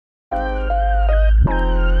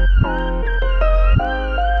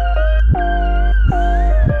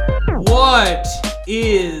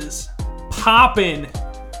is popping?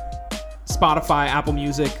 Spotify, Apple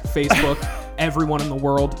Music, Facebook, everyone in the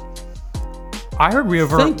world. I heard we have.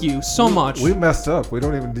 Thank you so much. We messed up. We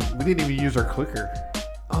didn't even use our clicker.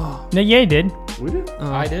 Oh. No, yeah, you did. We did.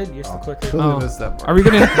 I did. Use the clicker. Totally missed that part. Are we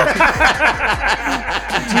gonna?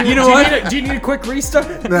 You know what? Do you need a quick restart?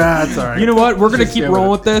 Nah, it's all right. You know what? We're gonna keep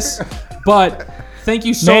rolling with this, but thank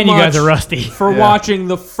you so much. Man, you guys are rusty. For watching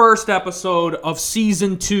the first episode of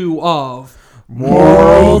season 2 of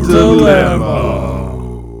Moral Dilemma.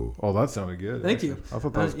 Oh, that sounded good. Thank you. I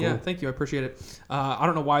thought that was cool. Yeah, thank you. I appreciate it. I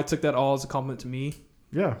don't know why I took that all as a compliment to me.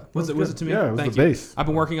 Yeah. Was it to me? Yeah, it was Thank the you. bass. I've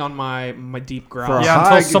been working on my deep growl. Yeah,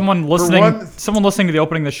 High- until someone for listening to the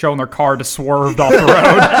opening of the show in their car just swerved off the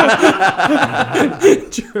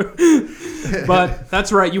road. True. But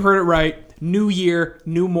that's right. You heard it right. New year,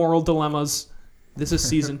 new moral dilemmas. This is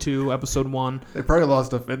season 2, episode 1. They probably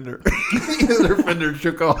lost a fender. Their fender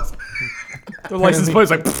shook off. The license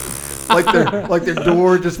plate's like. like their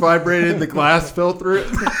door just vibrated. The glass fell through it.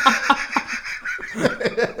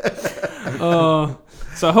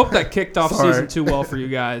 So I hope that kicked off season 2 well for you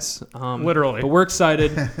guys. Literally. But we're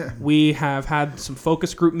excited. We have had some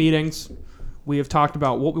focus group meetings. We have talked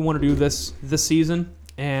about what we want to do this season,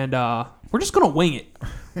 and we're just gonna wing it.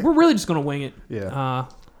 We're really just gonna wing it. Yeah.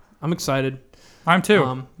 I'm excited. I'm too.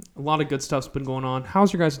 A lot of good stuff's been going on.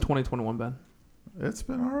 How's your guys' 2021 been? It's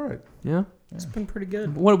been all right. Yeah. It's been pretty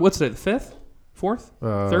good. What's today? The 5th? 4th?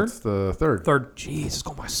 3rd? It's the third. Jeez, it's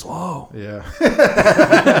going by slow. Yeah.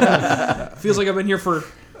 Feels like I've been here for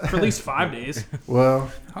at least 5 days.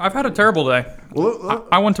 Well, I've had a terrible day.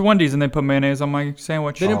 I went to Wendy's and they put mayonnaise on my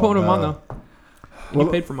sandwich. They didn't put them on no. though. You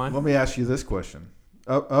paid for mine. Let me ask you this question.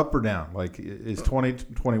 Up or down? Like, is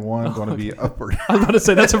 2021 going to be up or down? I was about to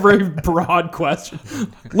say, that's a very broad question.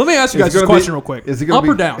 Let me ask you guys this question real quick. Is it gonna up be,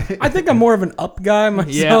 or down? I think I'm more of an up guy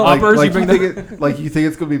myself. Yeah, uppers. Like you think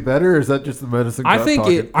it's going to be better, or is that just the medicine? I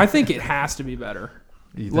think it has to be better.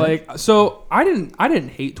 You think? Like, so I didn't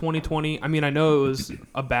hate 2020. I mean, I know it was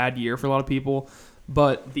a bad year for a lot of people,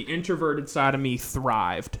 but the introverted side of me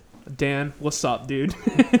thrived. Dan, what's up, dude?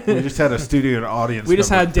 We just had a studio and audience. We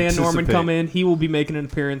just had Dan participate. Norman come in. He will be making an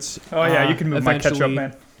appearance. Oh yeah, you can move my ketchup,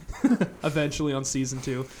 man. Eventually on season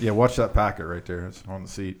 2. Yeah, watch that packet right there. It's on the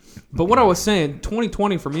seat. But what I was saying,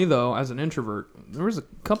 2020 for me though, as an introvert, there was a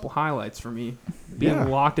couple highlights for me. Being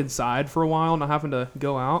locked inside for a while, not having to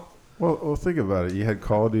go out. Well, think about it. You had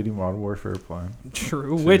Call of Duty Modern Warfare playing.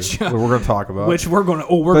 True, which we're going to talk about. Which we're going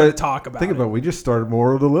to talk about. Think about it. We just started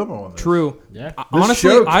Moral Dilemma on this. True. Yeah. Honestly,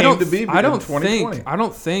 show I came to be in 2020.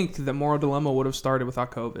 don't think that Moral Dilemma would have started without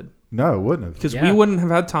COVID. No, it wouldn't have. Because we wouldn't have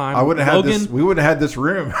had time. I wouldn't have had this. We wouldn't have had this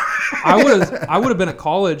room. I would have been at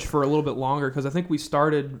college for a little bit longer because I think we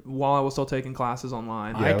started while I was still taking classes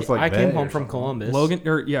online. Yeah, it was like I came May home or from something.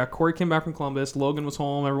 Columbus. Corey came back from Columbus. Logan was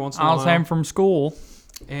home every once in a while. I was home from school.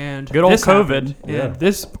 And good old this COVID. Happened, and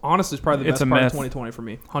this, honestly, is probably the It's best a part of myth. 2020 for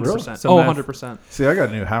me. 100%. Really? Oh, 100%. See, I got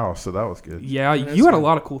a new house, so that was good. Yeah, you had a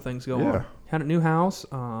lot of cool things going on. Yeah. Had a new house.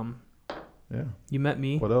 Yeah. You met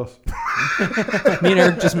me. What else? Me and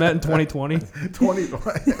Eric just met in 2020. 20.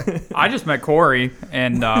 I just met Corey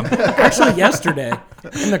and Actually, yesterday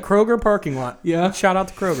in the Kroger parking lot. Yeah. Shout out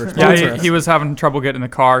to Kroger. yeah, he was having trouble getting in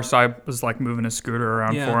the car, so I was like moving his scooter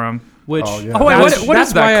around for him. Which Oh, yeah. Oh wait, what is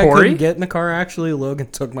That's that, why I Corey? couldn't get in the car. Actually, Logan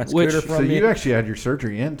took my scooter So from me. you actually had your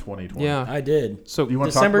surgery in 2020. yeah. I did. So You want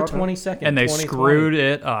to talk December about that? 22nd, And they 2020. screwed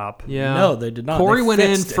it up. yeah. No, they did not. Corey They went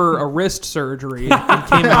in fixed it. for a wrist surgery and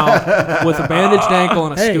came out with a bandaged ankle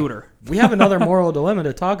and a Hey, scooter. We have another moral dilemma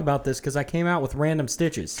to talk about this because I came out with random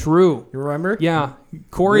stitches. True. You remember? Yeah.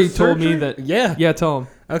 Corey This told me surgery? that. Yeah. Yeah, tell him.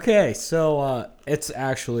 Okay, so it's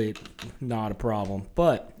actually not a problem,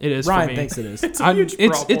 but It is for Ryan me. thinks it is. It's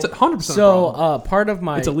 100% So a problem. part of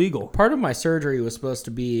my It's illegal. Part of my surgery was supposed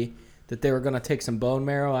to be that they were going to take some bone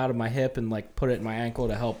marrow out of my hip and like put it in my ankle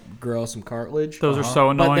to help grow some cartilage. Those are so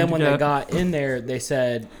annoying. But then to when get. they got in there, they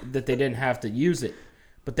said that they didn't have to use it.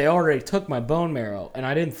 But they already took my bone marrow, and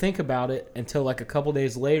I didn't think about it until like a couple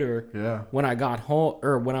days later. Yeah. When I got home,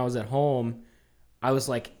 or when I was at home, I was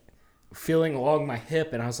like feeling along my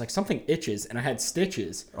hip, and I was like, something itches, and I had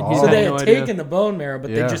stitches. Oh. So they I had had no idea. taken the bone marrow,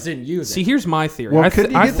 but Yeah. they just didn't use See, it. here's my theory. Well, I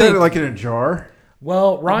couldn't you I get think that like in a jar?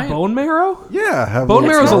 Well, Ryan, bone marrow? Yeah. Have Bone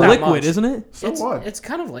like- marrow is a not that liquid, much. isn't it? So what? It's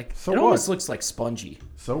kind of like So it almost what? looks like spongy.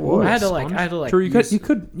 So what? I had to like True, you use-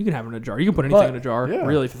 could have it in a jar. You can put anything But- in a jar, yeah.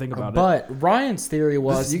 really, if you think about it. But Ryan's theory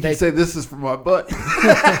was You they can say this is from my butt.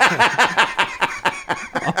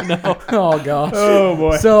 oh gosh. Oh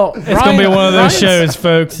boy. So It's gonna be one of those shows,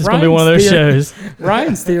 folks. It's gonna be one of those shows.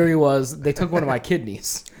 Ryan's theory was they took one of my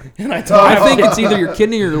kidneys. And I told I him, think it's either your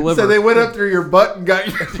kidney or your liver. So they went up through your butt and got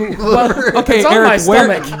your liver. Okay, It's on my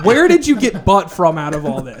Eric, stomach. where did you get butt from out of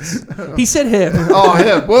all this? He said hip. Oh,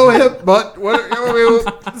 hip. Well, hip, butt.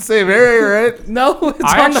 What? Same area, right? no, it's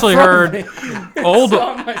I on the actually front heard of me. old It's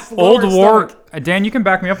on my lower war. stomach. Dan, you can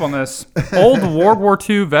back me up on this. Old World War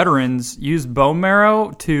II veterans used bone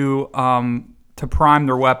marrow to prime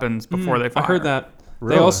their weapons before they fire. I heard that.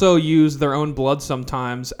 Really? They also use their own blood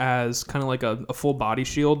sometimes as kind of like a full body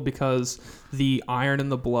shield because the iron in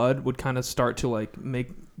the blood would kind of start to like make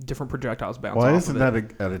different projectiles bounce Why off isn't of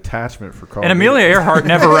it. that an attachment for Call And of Amelia Duty? Earhart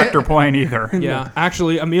never wrecked her plane either. Yeah,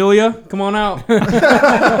 actually, Amelia, come on out.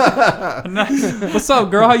 What's up,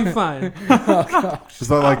 girl? How you fine? Is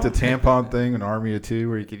that like the tampon thing in Army of Two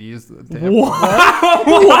where you could use the tampon?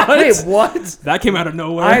 What? Wait, what? That came out of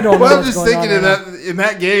nowhere. I don't know. Well, I'm what's just going thinking on in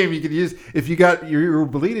that game you could use if you were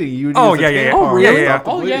bleeding, you would Oh, use yeah, the yeah, yeah. tampon Oh, to really? stop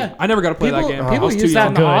the Oh, bleeding. yeah. I never got to play that game. I People was too use that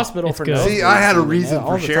in young. the Good. hospital It's for good. no See, I had a reason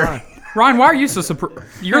all for the sharing. time. Ryan, why are you so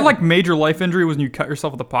your like major life injury was when you cut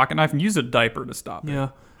yourself with a pocket knife and use a diaper to stop it. Yeah.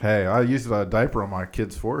 Hey, I used a diaper on my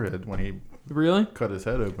kid's forehead when he Really? cut his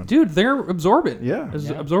head open. Dude, they're absorbent. Yeah.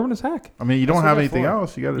 Absorbent as heck. I mean, you don't That's have what anything they're for.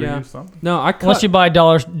 else. You got to Yeah. use something. No, I cut. Unless you buy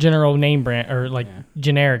Dollar General name brand or like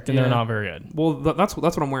generic, then Yeah. they're not very good. Well, that's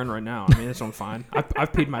what I'm wearing right now. I mean, it's on fine.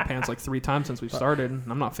 I've peed my pants like 3 times since we've started, and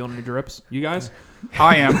I'm not feeling any drips. You guys?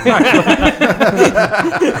 I am.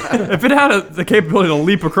 If it had the capability to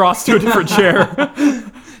leap across to a different chair.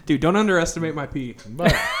 Dude, don't underestimate my pee.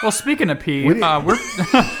 But, Well, speaking of pee, We didn't- we're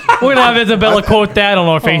We're gonna have Isabella quote that on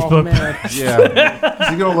our oh, Facebook. man. Yeah.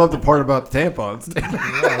 She's going to love the part about the tampons.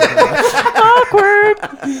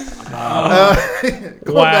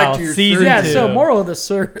 Going Wow, back to your season surgery. Yeah, two. so moral of the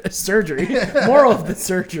surgery. Moral of the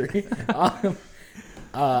surgery.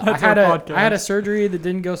 I had our a podcast. I had a surgery that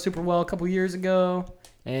didn't go super well a couple years ago,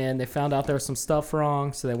 and they found out there was some stuff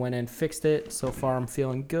wrong, so they went in and fixed it. So far, I'm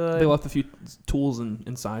feeling good. They left a few tools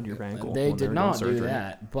inside your ankle. They when did were not doing do surgery.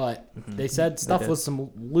 that, but they said stuff did. was some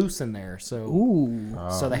loose in there, so Ooh.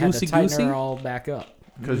 so they had to tighten Loosey-goosey? her all back up.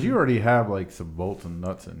 Because you already have like some bolts and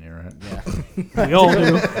nuts in you, right? Yeah, We all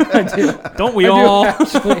do. I do. Don't we I all? do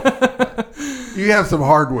actually. You have some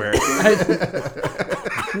hardware.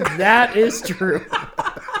 That is true.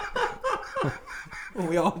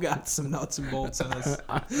 We all got some nuts and bolts in us.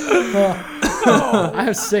 I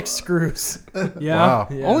have 6 screws. Yeah. Wow.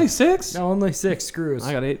 Yeah. Only 6? No, only 6 screws.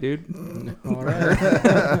 I got 8, dude. All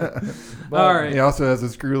right. All right. He also has a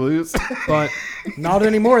screw loose. But Not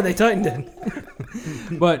anymore. They tightened it.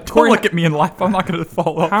 but don't Corey, look at me in life. I'm not going to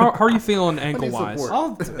follow up. how are you feeling ankle wise? support.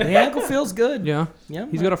 Oh, the ankle feels good. Yeah. Yeah.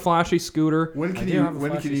 He's got a flashy scooter. When I can do you have a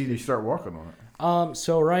when can flashy you start walking on it?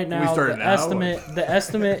 So right now start the now,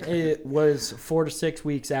 estimate it was 4 to 6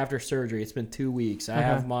 weeks after surgery. It's been 2 weeks. I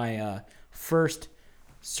have my first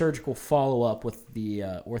surgical follow up with the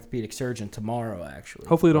orthopedic surgeon tomorrow. Actually.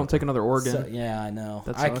 Hopefully, they don't take another organ. So, yeah, I know.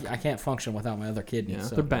 That I sucks. can't function without my other kidney. Yeah,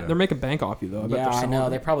 so. they're making bank off you though. Yeah, I know.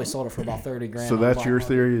 They They probably sold it for about 30 grand. So on that's Black your Market.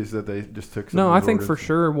 theory is that they just took some no, of I those think for organs?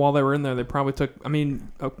 sure while they were in there, they probably took. I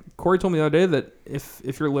mean, Corey told me the other day that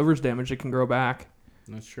if your liver's damaged, it can grow back.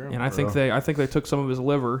 That's true. And I think they took some of his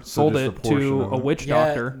liver, sold just a it portion to of a it. witch Yeah,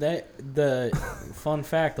 doctor. the fun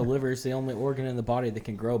fact: the liver is the only organ in the body that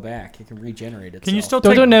can grow back. It can regenerate itself. Can you still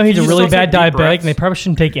Don't know he's a can you really still bad take deep diabetic, breaths? and they probably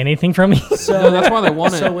shouldn't take anything from me. So No, that's why they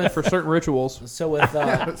want So it with- for certain rituals. So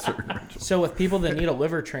with people that need a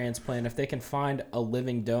liver transplant, if they can find a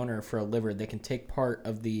living donor for a liver, they can take part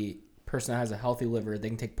of the person that has a healthy liver. They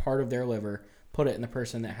can take part of their liver, put it in the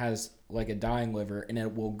person that has like a dying liver, and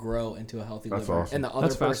it will grow into a healthy That's liver. awesome. And the other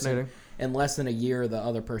That's person, fascinating. in less than a year, the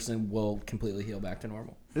other person will completely heal back to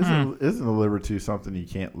normal. Isn't the liver too something you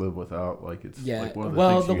can't live without? Like it's Yeah, like one of the well,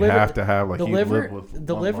 things the you liver- have to have. Like the you liver, live with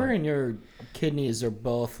the one liver life. and your kidneys are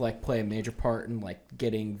both like play a major part in like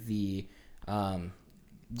getting the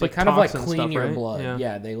they like kind of like toxin clean stuff, your right? blood. Yeah.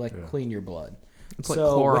 Yeah, they like clean your blood. It's like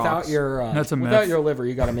So Clorox. without your That's a without myth. your liver,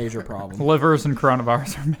 you got a major problem. Livers and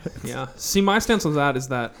coronavirus are myths. Yeah. See, my stance on that is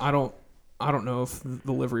that I don't know if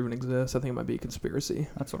the liver even exists. I think it might be a conspiracy.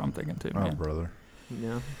 That's what I'm thinking too, Oh, man. brother.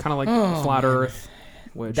 Yeah. Kind of like Oh, flat man.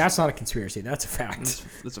 Which That's not a conspiracy. That's a fact.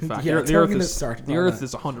 that's a fact. Yeah, the don't Earth get me is started the on Earth that.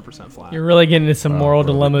 is 100% flat. You're really getting into some moral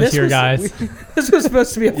brother. dilemmas here, guys. This was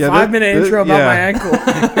supposed to be a Yeah, 5-minute this- intro about yeah. my ankle,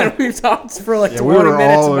 and we've talked for like Yeah, 20 we were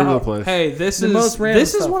minutes all over about. the place. Hey, this The is most random this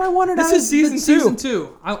is stuff. what I wanted. This out is of the season two.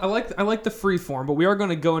 2. I like the free form, but we are going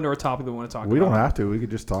to go into our topic that we want to talk We about. don't have to. We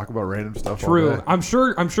could just talk about random stuff. All True. day. I'm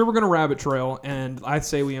sure we're going to rabbit trail, and I'd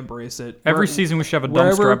say we embrace it. Every We're- season we should have a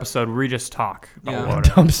wherever- dumpster episode where we just talk about Yeah. water.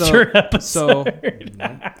 Dumpster So episode.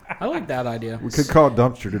 I like that idea. We could call it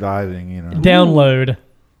dumpster diving. You know. Download.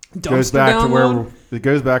 Dumpster back to download? where it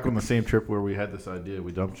goes back on the same trip where we had this idea.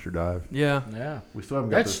 We dumpster dive. Yeah. Yeah. We still haven't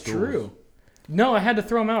got That's those tools. true. No, I had to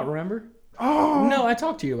throw them out, remember? Oh. No, I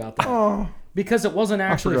talked to you about that. Oh. Because it wasn't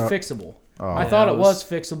actually forgot. fixable. Oh. I thought it was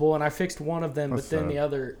fixable, and I fixed one of them, That's but then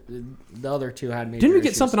sad. the other two had major Didn't we get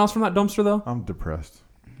issues. something else from that dumpster though? I'm depressed.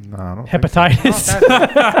 No, I don't think so.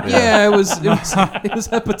 Hepatitis. Yeah, it was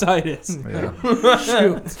hepatitis. Yeah.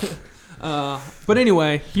 Shoot. But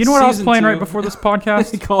anyway, You know what I was season playing 2 right before this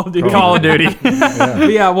podcast? Call of Duty. Call of Duty. But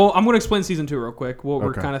yeah, well, I'm going to explain season 2 real quick. What we're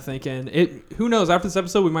Okay. kind of thinking. Who knows? After this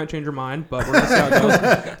episode, we might change our mind, but we're going to see how it goes.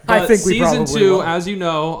 I But think we season probably 2, will. as you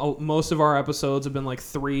know, most of our episodes have been like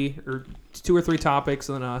 2 or 3 topics,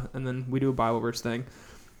 and then we do a Bible verse thing.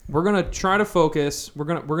 We're gonna try to focus. We're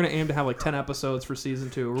gonna aim to have like 10 episodes for season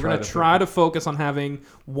 2. We're gonna try to focus on having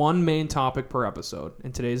one main topic per episode.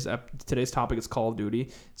 And today's topic is Call of Duty.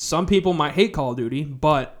 Some people might hate Call of Duty,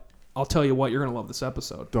 but I'll tell you what, you're gonna love this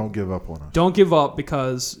episode. Don't give up on us. Don't give up,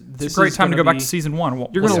 because this It's a great is time to gonna go back be- to season 1.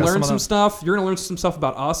 You're gonna Let's learn get some of stuff. You're gonna learn some stuff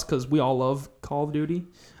about us, because we all love Call of Duty.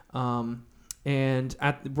 And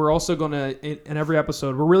we're also gonna in every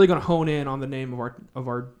episode we're really gonna hone in on the name of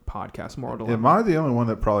our podcast, Moral Dilemma. Am I the only one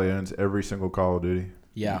that probably owns every single Call of Duty?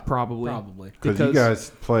 Yeah, Probably. Because you guys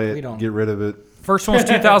play we it, don't. get rid of it. that. First one was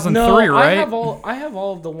 2003, No, right? I have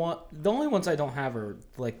all of the only ones I don't have are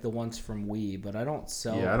like the ones from Wii, but I don't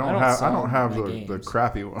sell. Yeah, I don't have my the games.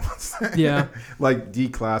 crappy ones. Yeah. Like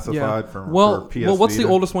declassified Yeah. for PS Well, what's the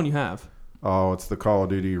Vita. oldest one you have? Oh, it's the Call of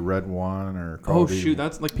Duty Red One or Call Oh of Duty. shoot,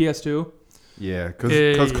 that's like PS2. Yeah, because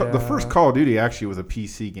Yeah. the first Call of Duty actually was a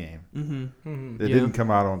PC game. Mm-hmm. It Yeah. didn't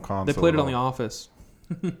come out on console. They played it at on The all. Office.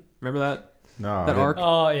 Remember that? No, That arc?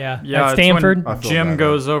 Oh yeah. Yeah, At it's Stanford. I feel Jim bad,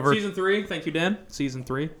 goes over. Season 3. Thank you, Dan. Season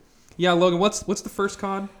 3. Yeah, Logan. What's the first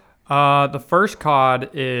COD? The first COD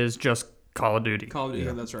is just Call of Duty Call of Duty.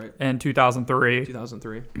 Yeah, that's right. in 2003.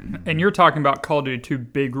 2003. And you're talking about Call of Duty 2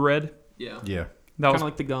 Big Red. Yeah. Yeah, That Kind was of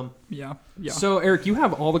like the gum. yeah. So Eric, you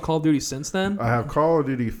have all the Call of Duty since then. I have Call of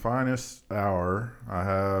Duty Finest Hour. I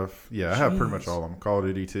have pretty much all of them. Call of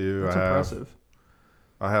Duty 2. That's I have impressive.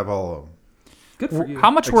 I have all of them. Good for you. How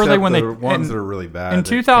much were they Except when they the ones in, that are really bad? in that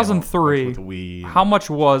came out, 2003, like with Wii. How much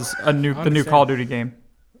was the new Call of Duty game?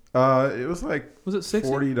 It was like Was it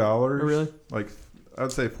 60? $40. Oh, really? Like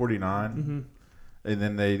I'd say 49. Mm-hmm. And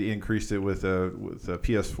then they increased it with a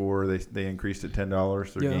PS4. They increased it $10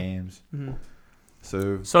 for Yeah. games. Mm-hmm.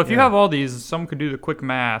 So If you have all these, someone could do the quick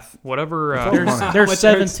math. Whatever. It's all There's, money. there's much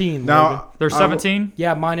 17. Logan. now There's 17.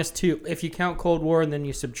 Yeah, -2 if you count Cold War and then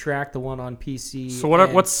you subtract the one on PC. So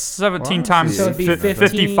what's 17 Well, times so it'd be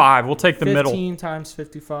 55? We'll take the 15 middle. times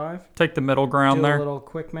 55? Take the middle Do ground a there. little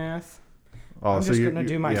quick math. oh, I'm so just you- gonna you-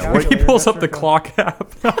 do my yeah, calculator. He pulls up the That's clock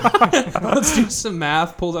app. Let's do some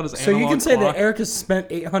math. Pulls out his So you analog can say clock. that Eric has spent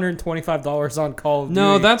 $825 on Call of Duty.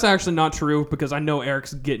 No, that's actually not true, because I know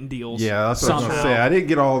Eric's getting deals. Yeah, that's what I was somehow. gonna say. I didn't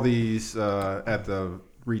get all these at the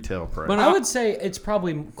retail price. But I would say it's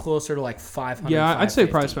probably closer to like 500. Yeah, I'd say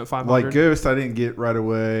probably 550. spent 500. like Ghost, I didn't get right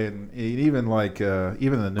away, and even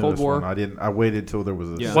even the newest War. one, I didn't. I waited till there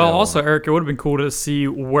was a Yeah. sale Well, on also, it. Eric, it would have been cool to see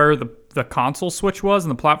where the console switch was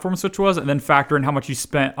and the platform switch was, and then factor in how much you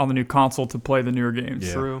spent on the new console to play the newer games.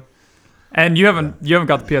 Yeah. True. And you haven't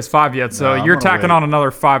got the PS5 yet, so No, I'm you're gonna tacking wait. on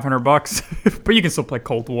another $500. But you can still play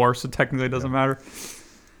Cold War, so technically it doesn't matter.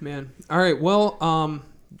 Man. All right. Well,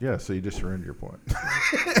 Yeah, so you just surrendered your point.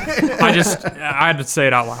 I had to say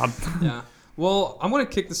it out loud. yeah. Well, I'm going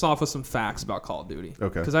to kick this off with some facts about Call of Duty.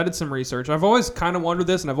 Okay. Because I did some research. I've always kind of wondered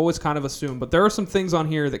this, and I've always kind of assumed, but there are some things on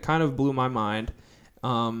here that kind of blew my mind.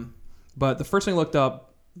 But the first thing I looked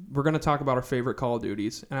up, we're going to talk about our favorite Call of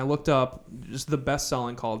Duties, and I looked up just the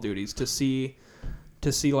best-selling Call of Duties to see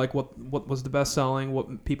like what was the best-selling,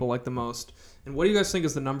 what people like the most. And what do you guys think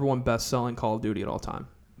is the number one best-selling Call of Duty at all time?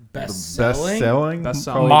 Best Best selling. selling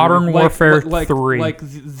Best-selling. Modern Like- Warfare like, 3. Like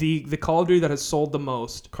the Call of Duty that has sold the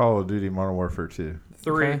most. Call of Duty Modern Warfare 2.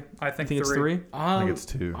 3. Okay. I I think think it's 3. I think it's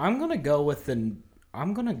 2. I'm gonna go with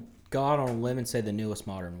I'm gonna go out on a limb and say the newest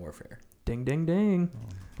Modern Warfare. Ding, ding, ding.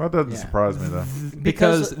 That doesn't Yeah. surprise me though.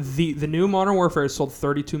 Because the new Modern Warfare has sold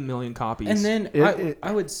 32 million copies. And then It-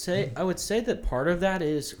 I would say that part of that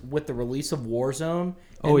is with the release of Warzone,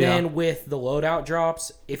 and Oh, yeah. then with the loadout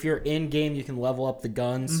drops. If you're in game, you can level up the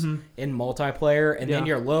guns in multiplayer, and then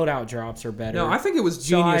Yeah. your loadout drops are better. no, I think it was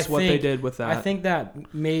So I genius what they think- did with that. I think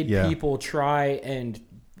that made Yeah. people try and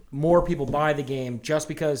more people buy the game just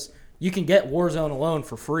because you can get Warzone alone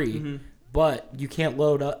for free, but you can't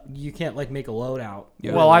load up. You can't make a loadout.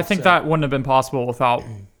 Yeah. Well, I think So- that wouldn't have been possible without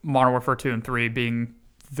Modern Warfare 2 and 3 being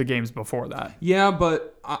the games before that. Yeah,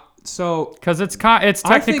 but Because it's I think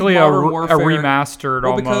technically a Modern Warfare- remastered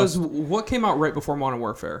well, almost. because what came out right before Modern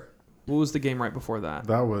Warfare? What was the game right before that?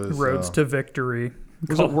 That was Roads to Victory.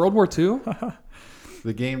 Was it World War II?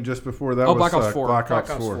 the game just before that. Oh, was Black Ops 4. Black Ops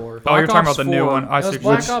 4. Oh, you're Black talking Ops about the new 4. one. I It was see.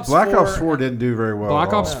 Black Ops Black 4. Ops 4 didn't do very well. Black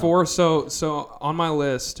at all. Ops 4. So on my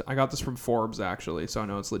list, I got this from Forbes actually, so I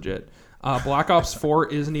know it's legit. Black Ops 4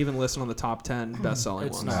 isn't even listed on the top 10 best-selling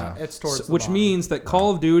It's ones. not. It's towards the Which bottom. means that Call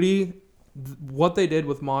of Duty, what they did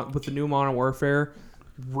with the new Modern Warfare,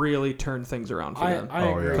 really turned things around for them. I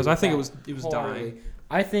agree. Because I think with it was that dying. wholeheartedly.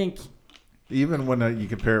 I think Even when you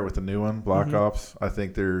compare it with the new one, Black Ops, I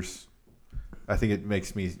think it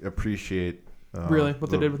makes me appreciate Really,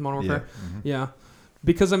 what they did with Modern Warfare. Yeah,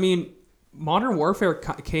 because I mean, Modern Warfare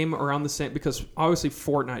came around the same because obviously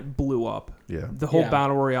Fortnite blew up. Yeah. The whole Yeah.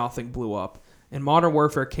 battle royale thing blew up, and Modern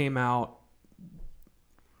Warfare came out.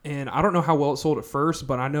 And I don't know how well it sold at first,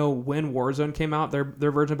 but I know when Warzone came out, their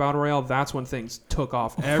version of Battle Royale, that's when things took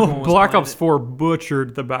off. Everyone was Black playing Ops it. 4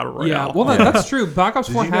 butchered the battle royale. Yeah, well, that's true. Black Ops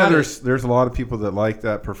Did 4 you know had it. there's a lot of people that like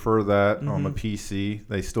that, prefer that on the PC.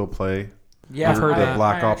 They still play. yeah, I've heard I, that.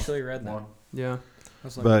 Black I Ops actually read that. one. Yeah. I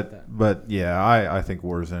was looking at that. But yeah, I think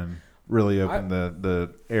Warzone really opened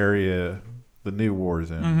the area, the new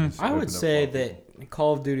Warzone. has I would opened up say a lot. that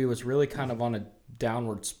Call of Duty was really kind of on a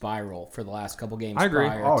downward spiral for the last couple games. I agree.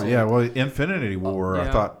 prior Oh to- yeah, well, Infinity War yeah.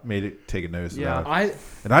 I thought made it take a notice Yeah. of that, I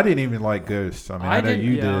and I didn't even like Ghost. I mean, I know didn't-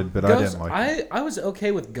 you yeah. did, but I Ghost, didn't like it. I was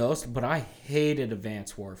okay with Ghost, but I hated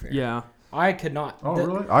Advanced Warfare. Yeah. I could not. Oh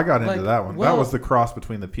really? I got into like, that one. well- that was the cross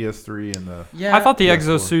between the PS3 and the. Yeah, I thought the Yeah,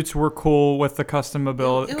 exosuits were cool with the custom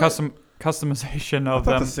ability, It was- customization I of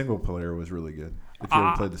thought them. the single player was really good. If you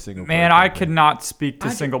ever played the single player, Man, I campaign. could not speak to I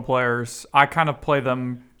single players. I kind of play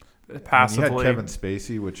them And you passively. had Kevin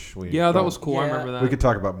Spacey, which we Yeah, that was cool. I Yeah. remember that. We could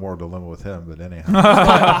talk about Moral Dilemma with him, but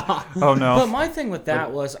anyhow. Oh no. But my thing with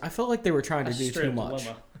that was I felt like they were trying to do too much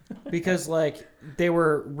because like they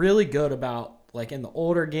were really good about like in the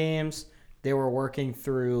older games they were working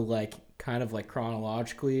through like kind of like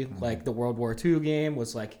chronologically like the World War II game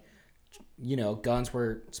was like guns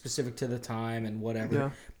were specific to the time and whatever. Yeah.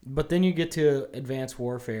 But then you get to Advanced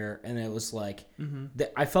Warfare, and it was like,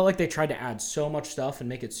 I felt like they tried to add so much stuff and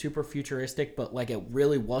make it super futuristic, but like it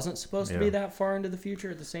really wasn't supposed to be Yeah. that far into the future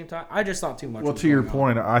at the same time. I just thought too much. Well, was to your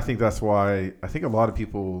going on. point, I think that's why I think a lot of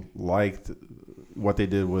people liked what they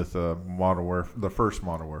did with Modern Warfare, the first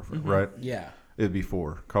Modern Warfare, right? Yeah, It'd be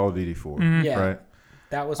 4, Call of Duty 4, yeah, right?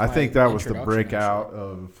 that was. I my think that was the introduction, breakout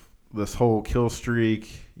of this whole kill streak.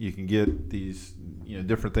 You can get these,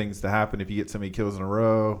 different things to happen if you get so many kills in a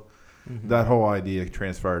row. That whole idea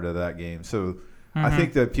transpired to that game. So I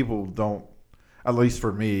think that people don't, at least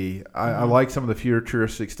for me, I like some of the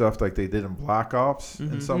futuristic stuff like they did in Black Ops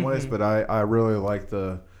in some ways, but I really like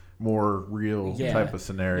the more real Yeah. type of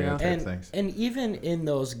scenario Yeah. type and things. and even in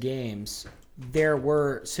those games, there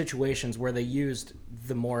were situations where they used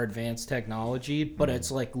the more advanced technology, but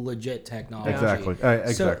it's like legit technology. Exactly. So,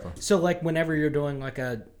 Exactly. so like whenever you're doing like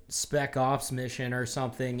a spec ops mission or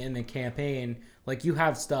something in the campaign, like you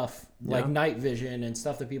have stuff like Yeah. night vision and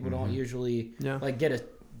stuff that people don't usually Yeah. like get to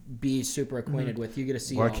be super acquainted with. You get to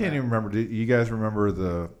see. Well, I all can't that. even remember. Do you guys remember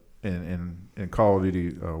in Call of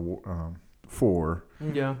Duty 4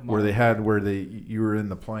 Yeah. where you were in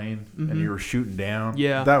the plane and you were shooting down?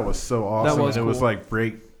 Yeah. that was so awesome. was and it was cool. like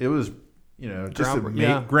it was just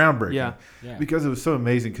Yeah. groundbreaking. Yeah. Yeah. Because it was so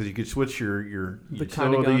amazing because you could switch your The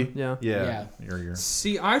kind of utility. gun. Yeah. Your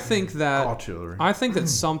See, I think that artillery. I think that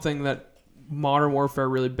something that Modern Warfare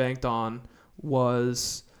really banked on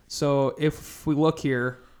was, so if we look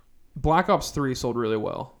here, Black Ops 3 sold really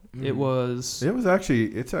well. It was It's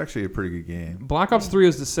actually a pretty good game. Black Ops 3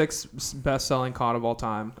 is the 6th best-selling COD of all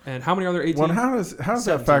time. And how many other 18? Well, how does that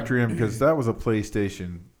 17. factor in? Because that was a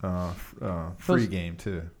PlayStation free game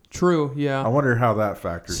too. True, I yeah. wonder how that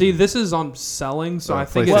factors. See, in. this is on selling, so I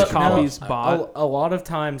think PlayStation it's copies no, bought. a lot of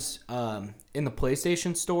times in the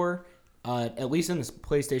PlayStation Store, at least in this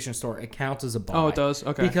PlayStation Store, it counts as a buy. Oh, it does?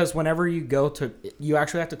 Okay. Because whenever you go to, you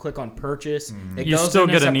actually have to click on purchase. It You goes still in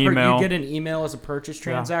get as an email. You get an email as a purchase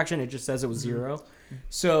transaction. It just says it was 0.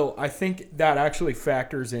 So I think that actually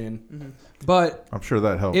factors in. But I'm sure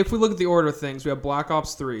that helps. if we look at the order of things, we have Black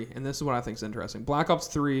Ops 3, and this is what I think is interesting. Black Ops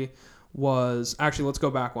 3 was, actually, let's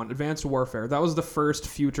go back one. Advanced Warfare. That was the first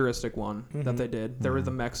futuristic one that they did. There were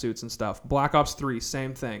the mech suits and stuff. Black Ops 3,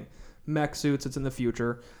 same thing. Mech suits, it's in the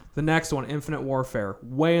future. The next one, Infinite Warfare,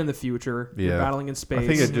 way in the future. You're battling in space. I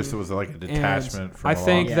think it just was like a detachment And from. I a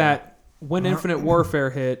think lot. that when Infinite Warfare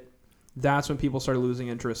hit, that's when people started losing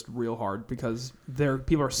interest real hard because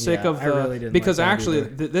people are sick of I really didn't because like that actually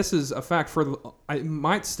either. this is a fact it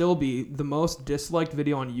might still be the most disliked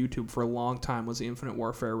video on YouTube for a long time was the Infinite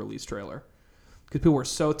Warfare release trailer because people were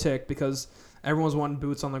so ticked because everyone was wanting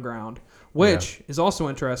boots on the ground, which is also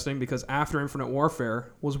interesting because after Infinite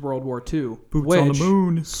Warfare was World War II, Boots on the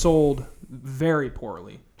moon. sold very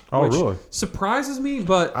poorly. Oh, which really? Surprises me,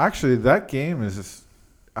 but Actually, that game is just,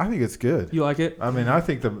 I think it's good. you like it? I mean, I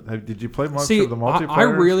think did you play much See, of the multiplayer? I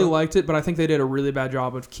really stuff? liked it, but I think they did a really bad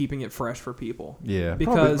job of keeping it fresh for people. Yeah,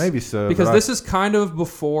 because probably, maybe so. Because but this is kind of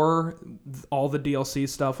before all the DLC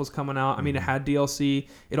stuff was coming out. I mean, it had DLC.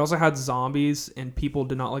 It also had zombies, and people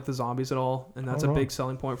did not like the zombies at all, and that's a big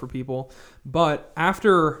selling point for people. But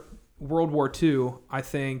after World War II, I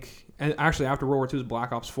think, and actually after World War II is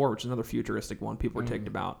Black Ops 4, which is another futuristic one people were ticked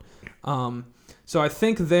about. So I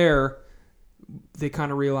think they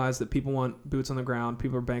kind of realized that people want boots on the ground.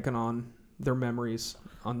 People are banking on their memories,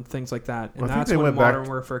 on things like that. And Well, I think that's they when went back Modern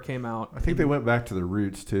Warfare came out. I think they went back to the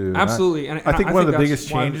roots too. Absolutely. And I think one of the that's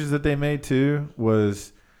biggest why- changes that they made too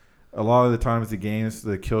was a lot of the times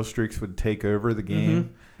the kill streaks would take over the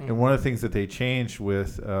game. And one of the things that they changed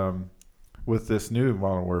with this new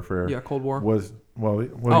Modern Warfare Cold War. was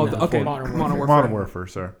Okay. Modern Modern Warfare,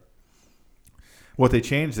 sorry. What they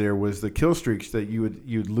changed there was the kill streaks that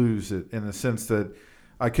you'd lose it in the sense that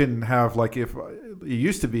I couldn't have like if it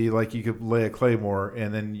used to be like you could lay a claymore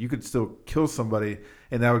and then you could still kill somebody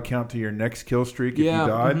and that would count to your next kill streak if you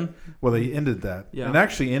died. Well, they ended that and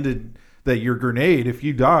actually ended that your grenade. If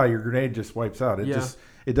you die, your grenade just wipes out. It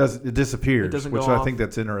disappears, It doesn't which go I off. think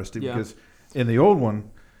that's interesting because in the old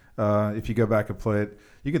one, if you go back and play it,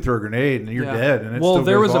 you can throw a grenade and you're dead. And it still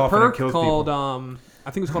there goes was a off and it perk kills called people. I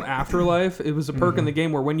think it was called Afterlife. It was a perk in the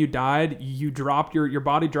game where when you died, you dropped your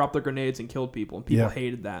body dropped their grenades and killed people, and people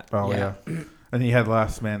hated that. Oh yeah. And you had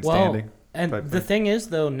last man Well, standing. and type the thing. thing is,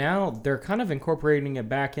 though, now they're kind of incorporating it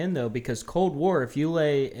back in, though, because Cold War, if you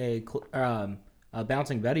lay a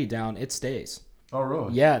bouncing Betty down, it stays. Oh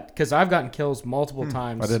really? Yeah, because I've gotten kills multiple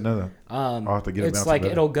times. I didn't know that. I'll have to get a It's bouncing like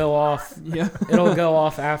Betty. it'll go off. Yeah. It'll go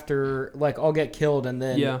off after, like, I'll get killed, and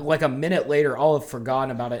then like a minute later, I'll have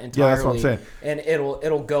forgotten about it entirely. Yeah, that's what I'm saying. And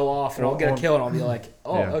it'll go off, and I'll get a kill, and I'll be like,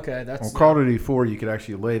 oh, okay, that's. On Call of Duty 4, you could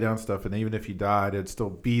actually lay down stuff, and even if you died, it'd still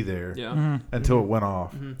be there until it went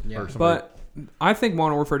off. Yeah. Or somebody- But I think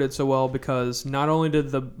Modern Warfare did so well because not only did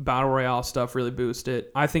the Battle Royale stuff really boost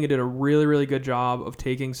it, I think it did a really, really good job of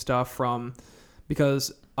taking stuff from...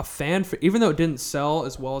 Because even though it didn't sell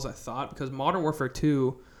as well as I thought, because Modern Warfare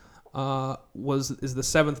 2 is the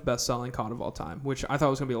 7th best-selling COD of all time, which I thought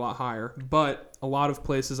was going to be a lot higher. But a lot of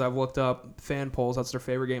places I've looked up, fan polls, that's their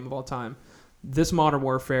favorite game of all time. This Modern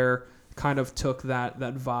Warfare kind of took that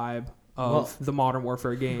vibe of the Modern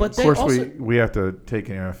Warfare games. But of course, also, we have to take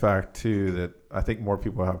into fact, too, that I think more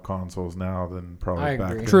people have consoles now than probably I back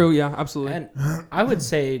agree. then. True, yeah, absolutely. and I would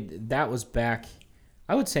say that was back.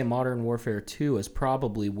 I would say Modern Warfare 2 is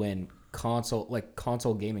probably when console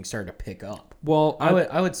gaming started to pick up. Well,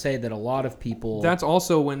 I would say that a lot of people. that's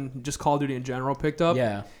also when just Call of Duty in general picked up.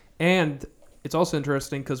 Yeah. And it's also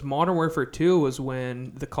interesting because Modern Warfare 2 was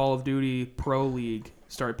when the Call of Duty Pro League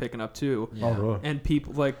started picking up too. Yeah. Oh, really? And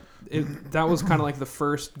people that was kind of like the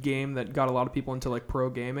first game that got a lot of people into like pro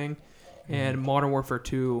gaming. And Modern Warfare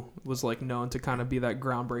 2 was like known to kind of be that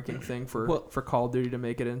groundbreaking thing for Call of Duty to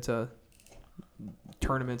make it into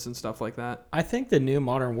tournaments and stuff like that. I think the new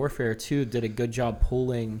Modern Warfare 2 did a good job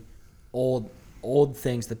pulling old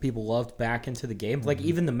things that people loved back into the game. Like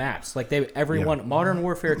even the maps. Like Modern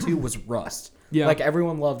Warfare 2 was Rust. Yeah. Like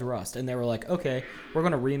everyone loved Rust, and they were like, okay, we're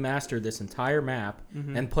gonna remaster this entire map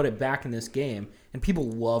and put it back in this game, and people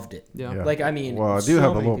loved it. Yeah. Yeah. Like I mean, Well, I do so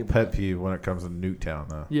have a many little people pet loved it. peeve when it comes to Nuketown,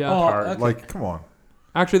 though. Yeah. Oh, Hard. okay. Like, come on.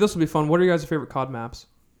 Actually, this will be fun. What are your guys' favorite COD maps?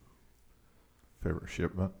 Favorite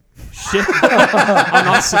shipment. Shit. I'm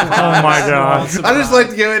not surprised. Oh my god. I just like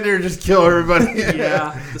to go in there and just kill everybody.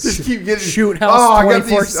 Yeah. Just keep getting Shoot house I got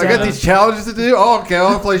 24/7. these challenges to do. Oh, okay,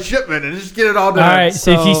 I'll play shipment and just get it all All done. right,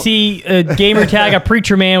 so if you see a gamer tag a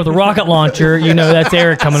preacher man with a rocket launcher, you know that's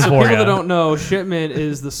Eric coming So for people you. that don't know, Shipment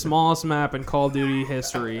is the smallest map in Call of Duty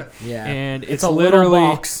history. Yeah. And It's a little literally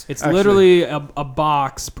box. It's literally a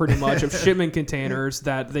box pretty much of shipment containers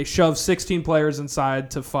that they shove 16 players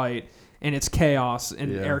inside to fight, and it's chaos,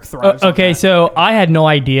 and Eric thrives. on Okay, that. so I had no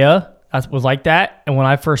idea that was like that, and when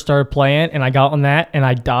I first started playing, and I got on that, and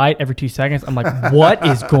I died every 2 seconds, I'm like, what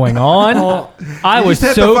is going on? I was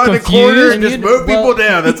just have so to find the corner confused. and just move people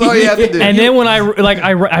down. That's all you have to do. And then when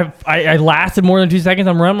I lasted more than 2 seconds,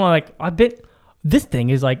 I'm running, I'm like, this thing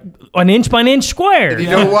is like an inch by an inch square. And you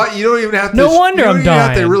know what? You don't even have to. No wonder you don't I'm even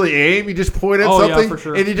have to dying. really aim. You just point at Oh, yeah, something, for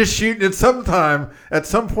sure. and you just shoot. And at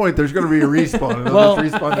some point, there's going to be a respawn. And Well,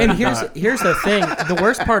 just respawn and every time. here's the thing. The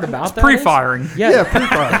worst part about that Pre-firing. is, yeah,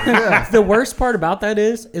 pre-fire. Yeah. The worst part about that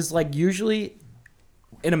is like usually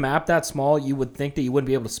in a map that small, you would think that you wouldn't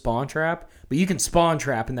be able to spawn trap, but you can spawn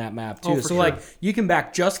trap in that map too. for So sure. like you can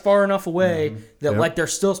back just far enough away that Yep. like they're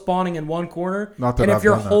still spawning in one corner, Not that and if I've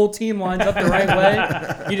your done that. whole team lines up the right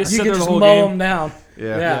way, You just you sit can there the just whole mow game. them down.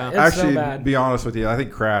 Yeah. It's Actually, so bad. be honest with you, I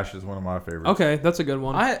think Crash is one of my favorites. Okay, that's a good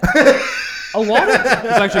one. A lot of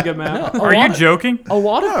It's actually a good map. no, Are you joking? a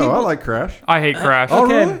lot of No, people. I like Crash. I hate Crash. Oh,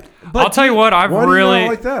 okay, really? but I'll tell you what, I've Why do you really not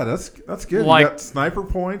like that? That's good. Like- You got sniper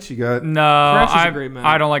points. You got no. Crash is a I great map.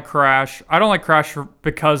 I don't like Crash. I don't like Crash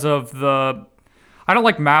because of the. I don't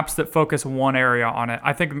like maps that focus one area on it.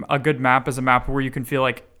 I think a good map is a map where you can feel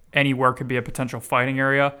like anywhere could be a potential fighting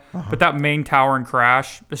area. But that main tower in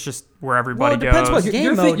Crash, it's just where everybody Well, it depends goes. what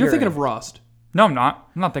game mode You're you're thinking in. of Rust. No, I'm not.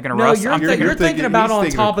 I'm not thinking of No, Rust. you're, I'm thinking. you're thinking about he's on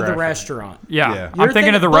thinking top of of the Crash. restaurant. Yeah, Yeah. I'm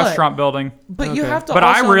thinking of the but- restaurant building. But you Okay. have to. But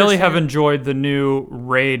I also really have understand- enjoyed the new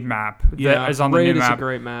raid map Yeah, that is on the Raid new is map. a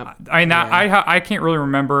great map. I mean, that, Yeah. I can't really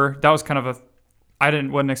remember. That was kind of a.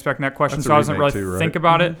 Wasn't expecting that question, That's so a I wasn't really remake too, right? think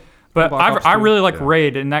about it. But Black Ops I 2. really like Yeah.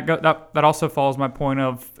 raid, and that also follows my point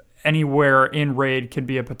of anywhere in raid can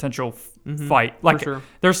be a potential fight. Like sure.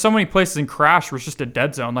 there's so many places in Crash where it's just a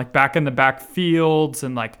dead zone, like back in the back fields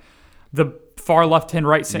and like the far left hand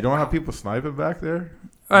right. You don't have people sniping back there.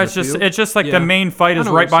 It's just like Yeah. the main fight I is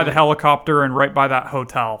know what right you're by the saying. helicopter and right by that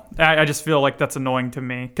hotel. I just feel like that's annoying to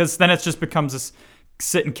me because then it just becomes this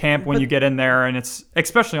sit and camp when you get in there, and it's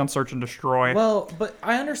especially on Search and Destroy. Well, but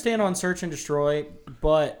I understand on Search and Destroy,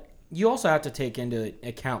 but you also have to take into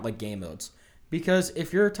account like game modes. Because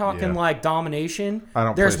if you're talking Yeah. like domination, I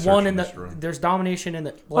don't there's play one Search in and the Destroy. there's domination in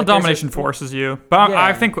the Well, like, there's a- domination forces you, but I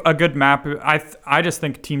Yeah. think a good map. I just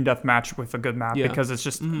think team deathmatch with a good map Yeah. because it's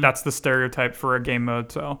just that's the stereotype for a game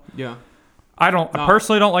mode. So Yeah. I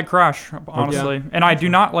personally don't like Crash, honestly, Yeah. and I do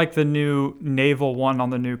not like the new naval one on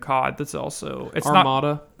the new COD. That's also it's not.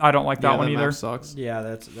 Armada. I don't like that Yeah, one that either. map sucks. Yeah,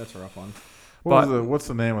 that's a rough one. What's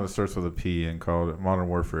the name of the starts with a P and called it Modern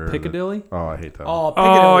Warfare? Piccadilly? Oh, I hate that. Oh, Oh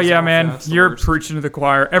Piccadilly's yeah, awful. man, That's the you're worst. preaching to the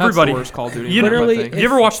choir. That's Everybody, the worst Call of Duty you, map, I literally- think. you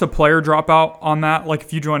ever watch the player dropout on that? Like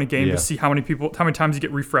if you join a game Yeah. to see how many times you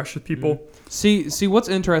get refreshed with people. See, what's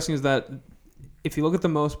interesting is that if you look at the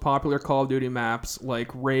most popular Call of Duty maps,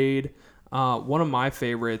 like Raid, one of my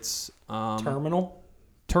favorites, Terminal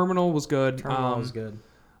was good. Terminal was good.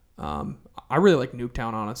 I really like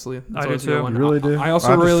Nuketown, honestly. That's I do always a good too. one. You really do? I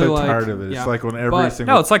also I'm just really so like. tired of it. yeah. It's like when every But-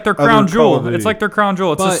 single. No, it's like their other crown Call jewel. of Duty. It's like their crown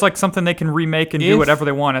jewel. It's But just like something they can remake and do if- whatever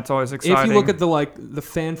they want. It's always exciting. If you look at the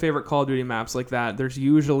fan favorite Call of Duty maps like that, there's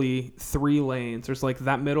usually 3 lanes. There's like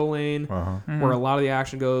that middle lane Uh-huh. where a lot of the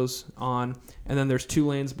action goes on, and then there's 2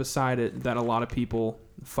 lanes beside it that a lot of people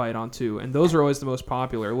fight on too. And those are always the most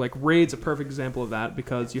popular. Like Raid's a perfect example of that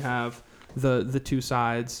because you have the 2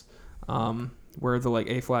 sides where the like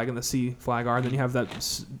A flag and the C flag are, and then you have that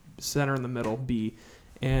center in the middle B.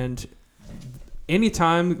 And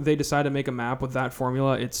anytime they decide to make a map with that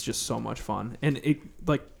formula, it's just so much fun. And it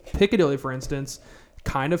like Piccadilly, for instance,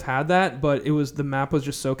 kind of had that, but the map was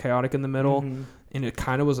just so chaotic in the middle, and it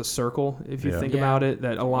kind of was a circle if you Yeah. think Yeah. about it.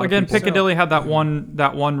 That a lot Again, of people. Piccadilly had that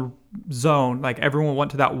one zone. Like everyone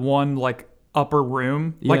went to that one like upper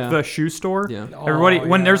room, Yeah. like the shoe store. Yeah. Everybody, Oh,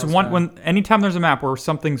 when yeah, there's that was one, bad. when anytime there's a map where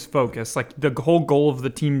something's focused, like the whole goal of the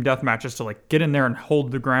team deathmatch is to like get in there and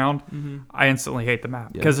hold the ground. I instantly hate the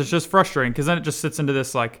map because it's just frustrating. Because then it just sits into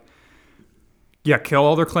this like, yeah, kill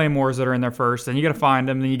all their claymores that are in there first, then you got to find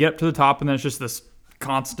them, then you get up to the top, and then it's just this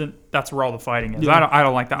constant. That's where all the fighting is. Yeah. I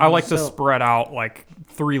don't like that. I like to So- spread out like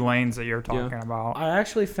 3 lanes that you're talking about. I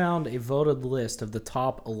actually found a voted list of the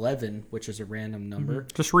top 11, which is a random number.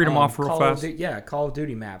 Just read them off real Call of fast. Call of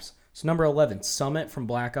Duty maps. So number 11, Summit from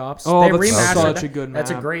Black Ops. Oh, They that's remastered such that. a good That's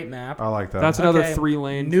a map. great map. I like that. That's another Okay.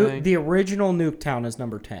 3-lane thing. The original Nuketown is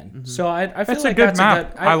number 10. So I feel That's a like good that's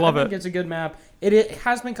map. a good. I love I think it. it's a good map. It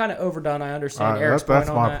has been kind of overdone. I understand Eric's that's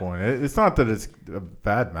point on my that. point. It's not that it's a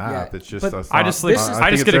bad map. Yeah, It's just but that's I not- just like, This is- I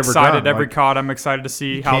think just get it's excited overdone. every Like, COD. I'm excited to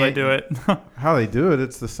see how they can't- do it. how they do it.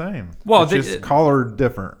 It's the same. Well, it's they- just colored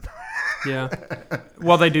different. yeah.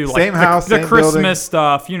 Well, they do like Same house, the same Christmas building.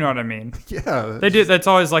 stuff. You know what I mean? Yeah, They do. That's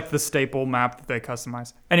always like the staple map that they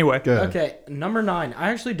customize. Anyway, Good. Okay, number 9. I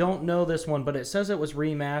actually don't know this one, but it says it was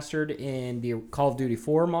remastered in the Call of Duty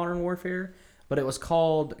 4 Modern Warfare, but it was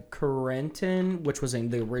called Carentan, which was in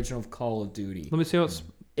the original Call of Duty. Let me see what's.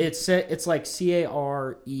 It's like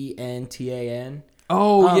CARENTAN.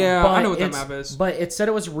 Oh yeah, I but know what that it's- map is. But it said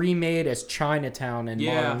it was remade as Chinatown in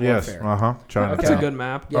Modern Yes. Warfare. Chinatown. That's a good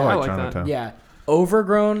map. Yeah, I I like like that. Chinatown. Yeah,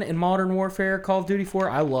 Overgrown in Modern Warfare, Call of Duty 4.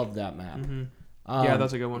 I love that map. Yeah,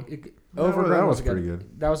 that's a good one. Overgrown that was was pretty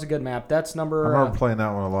good. That was a good map. That's I number. remember playing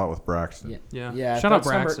that one a lot with Braxton. Yeah. Shout out that's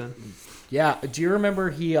number- Braxton. Yeah. Do you remember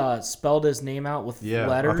he spelled his name out with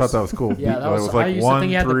letters? I thought that was cool. Yeah, that it was- was I like used to think 1,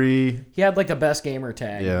 he had the- 3. He had like the best gamer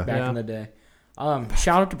tag back Yeah. in the day.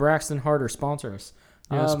 Shout out to Braxton Harder, sponsor us.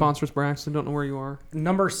 Yeah, sponsors Braxton. Don't know where you are.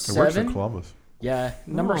 Number It works in 7. Columbus. Yeah,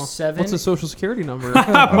 number Oh, 7. What's his social security number?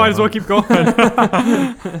 Might as well keep going.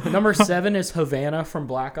 Number 7 is Havana from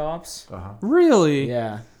Black Ops. Really?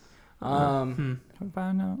 Yeah. Hmm.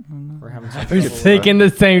 We're having some I was trouble. thinking the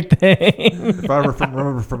same thing. If I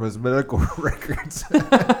remember from his medical records,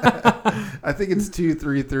 I think it's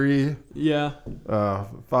 233, Yeah.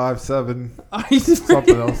 57,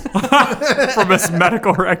 something else. From his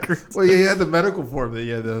medical records. Well, he had the medical form that he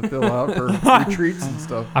had to fill out for retreats and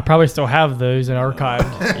stuff. I probably still have those in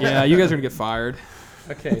archived. Yeah, you guys are gonna get fired.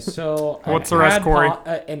 Okay, so What's an the rest, ad Corey?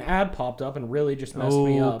 an ad popped up and really just messed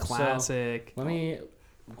me up. Classic. So let me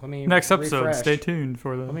Next episode, refresh. stay tuned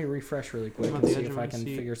for Let the. me refresh really quick I'm on and the see edge if of I my can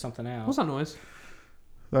seat. figure something out. What's that noise?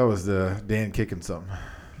 That was the Dan kicking something.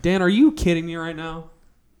 Dan, are you kidding me right now?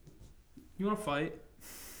 You want to fight?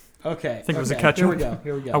 Okay. I think it was a okay, catch-up.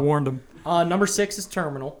 Here we I go. warned him. Number 6 is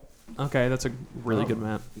Terminal. Okay, that's a really good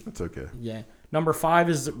map. That's okay. Yeah. Number 5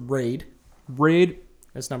 is Raid. Raid,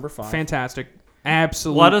 That's number 5. fantastic.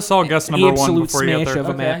 Absolute. Let us all guess number 1 absolute before you get smash there. of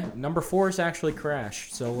a Okay. map. Number 4 is actually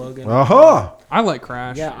Crash. So Logan. Aha! I like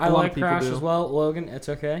Crash. Yeah, I A lot like of people Crash do. as well. Logan, it's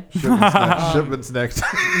okay. Shipment's next.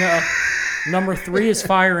 No. Number 3 is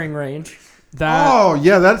Firing Range. That. Oh,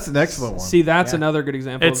 yeah, that's an excellent one. See, that's Yeah. another good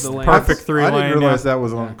example It's of the lane. perfect 3 I lane. didn't realize yeah. that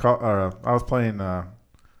was on. I was playing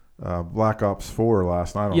Black Ops 4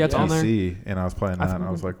 last night on Yeah, it's on PC, and I was playing that, and I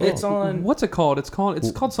was like, oh, It's on. What's it called? It's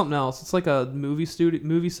called something else. It's like a movie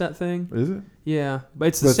set thing. is it? Yeah, but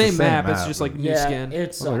it's the But it's the same same map. It's map, just like new Yeah, skin.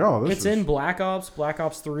 it's I was like, oh, this it's is- in Black Ops, Black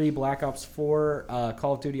Ops 3, Black Ops 4,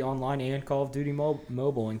 Call of Duty Online, and Call of Duty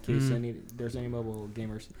Mobile. In case there's any mobile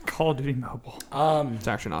gamers. Call of Duty Mobile. It's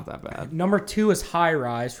actually not that bad. Number 2 is High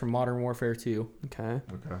Rise from Modern Warfare 2. Okay.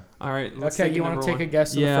 Okay. All right. Let's Okay, take you a want number to take one. a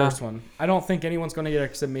guess at Yeah. the first one? I don't think anyone's going to get it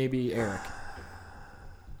except maybe Eric.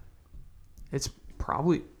 It's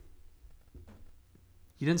probably.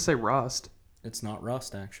 You didn't say Rust. It's not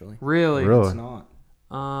Rust, actually. Really? Really? It's not.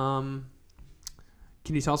 Can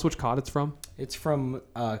you tell us which COD it's from? It's from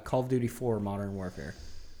Call of Duty 4 Modern Warfare.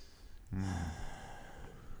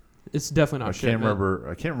 It's definitely I not. can't Shipment. remember.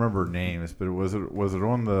 I can't remember names, but was it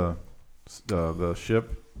on the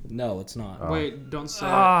ship? No, it's not. Wait, don't say. it.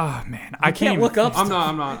 Ah, man. I can't can't look up. I'm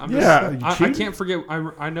not. I'm Yeah, just. you I cheat. can't forget.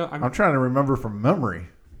 I know. I'm trying to remember from memory.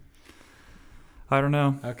 I don't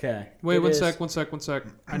know. Okay. Wait, It one is- sec.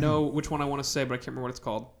 I know which one I want to say, but I can't remember what it's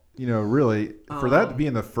called. You know, really, for that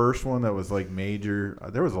being the first one that was like major,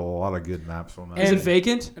 there was a lot of good maps on that. Is it And-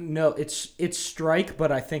 vacant? No, it's Strike,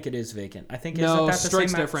 but I think it is vacant. I think No, isn't that the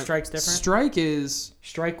Strike's same map? different. Strike's different. Strike is.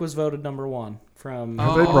 Strike was voted number 1 from.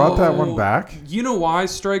 Have they brought that one Oh, back? You know why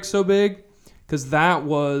Strike's so big? Because that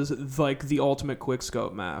was like the ultimate quick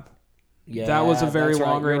scope map. Yeah, that was a very that's right,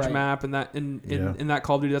 long you're range right. map, and that in Yeah. that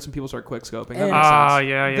Call of Duty, that's when people start quick scoping. That And- makes Ah, sense.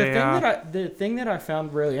 yeah. The thing that I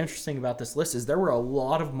found really interesting about this list is there were a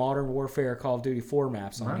lot of Modern Warfare Call of Duty 4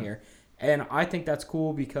 maps on Right. here. And I think that's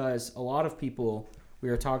cool because a lot of people, we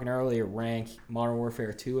were talking earlier, rank Modern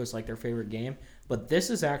Warfare 2 as like their favorite game. But this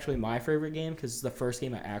is actually my favorite game because it's the first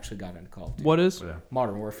game I actually got into Call of Duty. What is Yeah.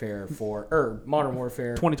 Modern Warfare 4, or Modern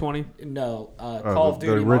Warfare, 2020? no, Call of the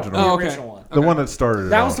Duty, original. the Oh, okay. original one. The one that started.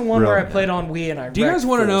 That it was the all, one where I really. played on Wii and I Do you guys wrecked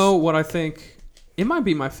want to fools. know what I think? It might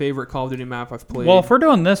be my favorite Call of Duty map I've played. Well, if we're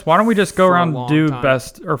doing this, why don't we just go For a around and long do time.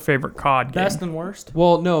 best or favorite COD game? Best and worst?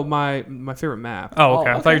 Well, no, my favorite map. Oh, okay.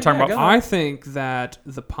 Oh, I thought you were okay, talking yeah, about. go. I think that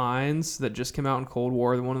the Pines that just came out in Cold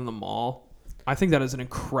War, the one in the mall, I think that is an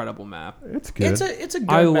incredible map. It's good. It's a good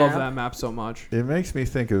I map. love that map so much. It makes me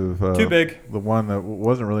think of Too big. the one that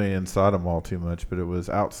wasn't really inside a mall too much, but it was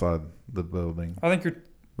outside the building. I think you're.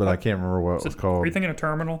 But I can't remember what it was called. Are you thinking of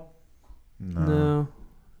Terminal? No.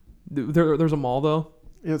 There's a mall though.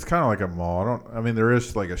 It's kind of like a mall. I mean, there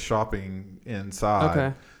is like a shopping inside.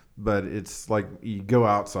 Okay. But it's like you go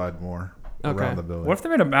outside more Okay. around the building. What if they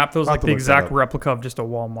made a map that was I'll like have the to look that exact up. replica of just a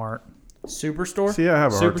Walmart? Superstore? See, I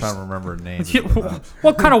have a hard Super- time remembering names. Yeah, of the maps.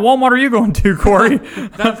 what kind of Walmart are you going to, Corey? Super,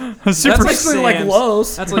 That's like Basically like Sam's.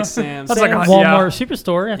 Lowe's. That's like Sam's. That's like a- Walmart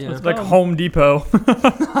Superstore. That's Yeah. what it's like called. Home Depot.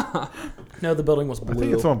 No, the building was blue. I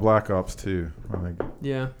think it's on Black Ops 2. I think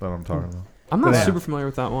Yeah. that I'm talking about. I'm not Yeah. super familiar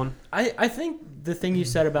with that one. I think the thing you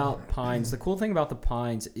said about Pines, the cool thing about the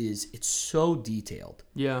Pines is it's so detailed.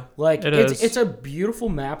 Yeah. Like It it's is. it's a beautiful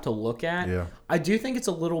map to look at. Yeah. I do think it's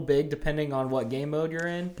a little big depending on what game mode you're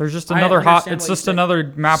in. There's just I another hot. understand It's what you just said.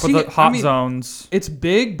 another map See, with the hot I mean, zones. It's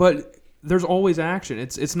big, but there's always action.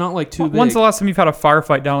 It's not like too big. When's the last time you've had a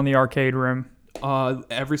firefight down in the arcade room?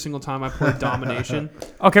 Every single time I played Domination.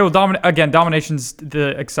 Okay, well, Domination's the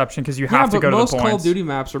exception because you have to but go to the most points. Call of Duty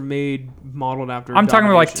maps are modeled after. I'm talking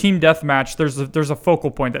about like Domination. team deathmatch. There's a focal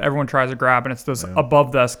point that everyone tries to grab, and it's those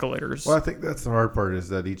above the escalators. Well, I think that's the hard part is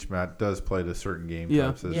that each map does play to certain game Yeah.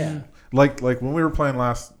 types. Yeah. Like when we were playing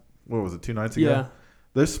last, what was it, 2 nights ago? Yeah.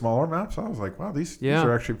 Those smaller maps, I was like, wow, these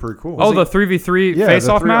are actually pretty cool. Oh, the 3v3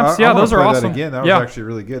 face-off maps? I Yeah, wanna those are play awesome. That again, that was actually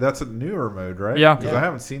really good. That's a newer mode, right? Yeah. Because I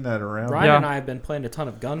haven't seen that around. Ryan and I have been playing a ton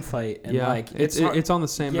of Gunfight, and like it's on the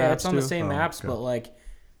same maps. Yeah, it's on the same maps, okay. but like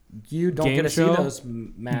you don't Game get to show? see those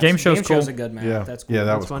maps. Game show's cool. a good map. Yeah. That's cool. Yeah,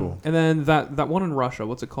 that That's was fun. cool. And then that one in Russia,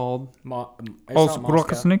 what's it called? It's not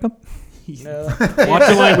Moscow. No. Watch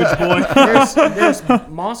your language, boy. There's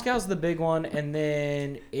Moscow's the big one, and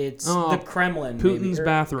then it's the Kremlin. Putin's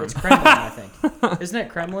bathroom. It's Kremlin, I think. Isn't it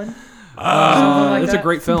Kremlin? Something like It's that? a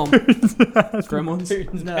great film. Gremlins.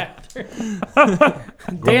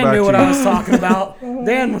 Dan knew what I was talking about.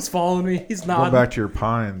 Dan was following me. He's Going not. back to your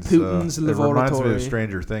Pines, Putin's it reminds me laboratory. of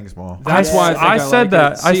Stranger Things, Maul. That's why I said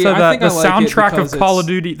that. I said that. The soundtrack of Call of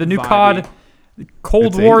Duty, the new COD Cold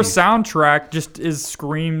It's War 80s. soundtrack just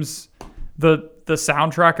screams the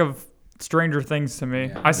soundtrack of Stranger Things to me.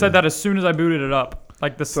 Yeah. I said that as soon as I booted it up.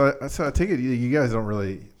 Like this, So I take it you guys don't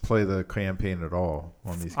really play the campaign at all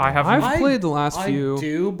on these games. I haven't. I've played the last few. I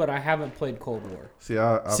do, but I haven't played Cold War.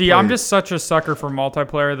 See, I'm just such a sucker for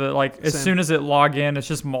multiplayer that like as Same. soon as it log in, it's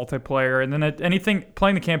just multiplayer, and then anything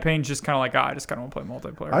playing the campaign is just kind of like I just kind of want to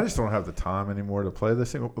play multiplayer. I just don't have the time anymore to play the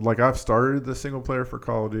single. Like I've started the single player for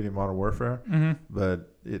Call of Duty Modern Warfare, but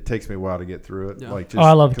it takes me a while to get through it. Yeah. Like just, Oh,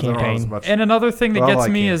 I love the 'cause don't have as campaign. much- And another thing that Well, I gets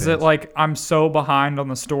like me is that campaigns. like I'm so behind on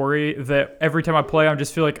the story that every time I play, I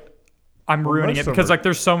just feel like I'm ruining most it of because them- like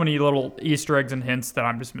there's so many little Easter eggs and hints that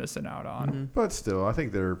I'm just missing out on. But still, I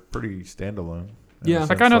think they're pretty standalone. Yeah.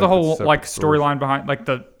 Like I know the whole separate like stories. storyline behind like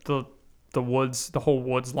the woods, the whole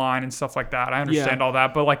woods line and stuff like that. I understand all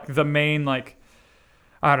that, but like the main like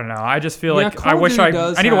I don't know. I just feel Yeah, like Call I of wish Duty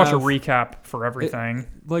does I need to watch a have- recap for everything.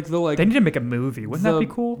 They need to make a movie. Wouldn't that be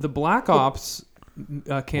cool? The Black Ops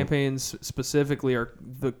campaigns specifically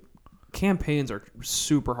the campaigns are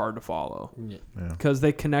super hard to follow because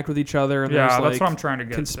they connect with each other and Yeah, there's that's like what I'm trying to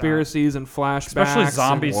get. conspiracies and flashbacks, Especially and-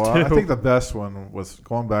 zombies. Well, I too. think the best one was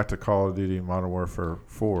going back to Call of Duty Modern Warfare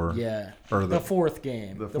 4. Yeah. Or The fourth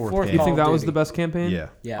game. the The fourth fourth game. You Call think of that was Duty. the best campaign? Yeah.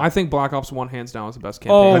 Yeah. I think Black Ops 1 hands down was the best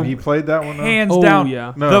Oh, campaign. Have you played that one? Though? hands Oh, down.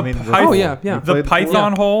 yeah. No, the I mean, the Python, Oh, yeah, yeah. You the played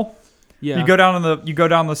Python Yeah. hole. Yeah, You go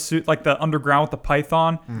down the suit like the underground with the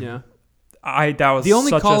Python. yeah. That was The only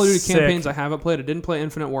such Call of a Duty sick- campaigns I haven't played, I didn't play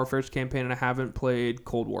Infinite Warfare's campaign, and I haven't played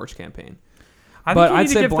Cold War's campaign. I think But you I'd need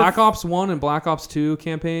to say give the- Black Ops 1 and Black Ops 2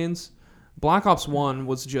 campaigns. Black Ops 1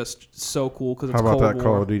 was just so cool because it's How about Cold that War.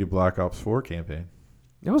 Call of Duty Black Ops 4 campaign?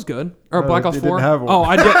 It was good. Or No, Black it Ops didn't 4? have one. Oh,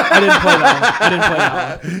 I didn't play that one. I didn't play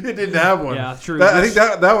that one. It didn't have one. Yeah, true. I think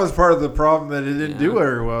that was part of the problem that it didn't do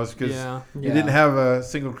very well because Yeah. you didn't have a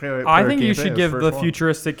single player I think you campaign. should It was give the the first one.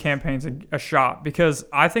 futuristic campaigns a shot because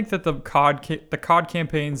I think that the COD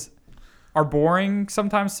campaigns are boring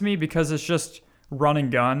sometimes to me because it's just run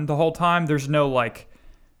and gun the whole time. There's no like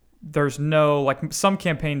some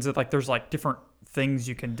campaigns that like there's like different things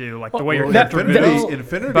you can do like the way you're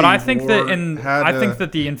Infinity But I think that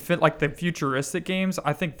War the futuristic games,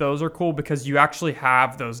 I think those are cool because you actually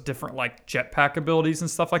have those different like jetpack abilities and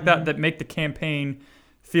stuff like that make the campaign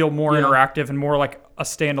feel more interactive and more like a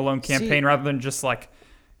standalone campaign rather than just like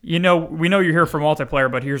we know you're here for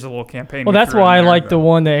multiplayer, but here's a little campaign. Well, we that's threw why I in there. like the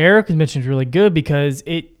one that Eric has mentioned is really good because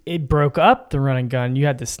it broke up the run and gun. You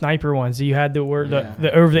had the sniper ones. You had the over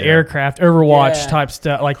the aircraft, Overwatch type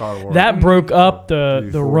stuff. Like COD War. that broke up the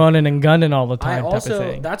Duty 4. running and gunning all the time type of also,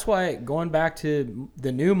 thing. that's why going back to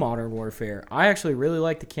the new Modern Warfare, I actually really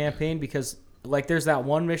like the campaign because like there's that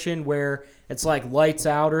one mission where it's like lights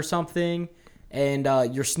out or something, and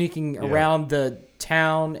you're sneaking around the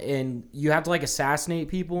town and you have to like assassinate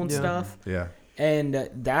people and stuff. Yeah. And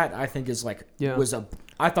that I think is like Yeah.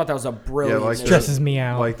 I thought that was a brilliant. like mission. Stresses me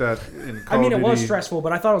out. Like that in Call I mean, of it was Duty- stressful,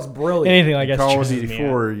 but I thought it was brilliant. Anything like that Call of stresses Duty me out.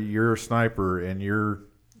 4, you're a sniper and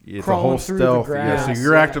it's Crawling a whole through the stealth. grass, so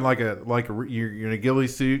you're yeah. acting you're in a ghillie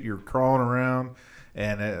suit. You're crawling around,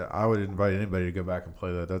 and I would invite anybody to go back and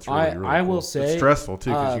play that. That's really I cool. will say, it's stressful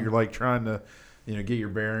too because you're like trying to get your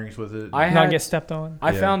bearings with it. Not get stepped on.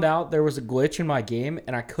 I found out there was a glitch in my game,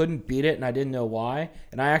 and I couldn't beat it, and I didn't know why.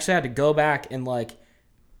 And I actually had to go back and like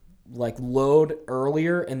load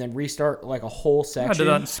earlier and then restart like a whole section. I did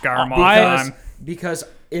that in Skyrim all the time. Because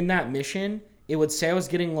in that mission, it would say I was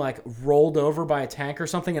getting like rolled over by a tank or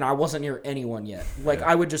something, and I wasn't near anyone yet. Like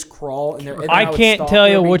I would just crawl, and then I can't tell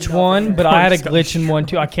you which one, but I had a glitch in one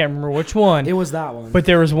too. I can't remember which one. It was that one. But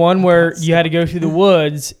there was one where you had to go through the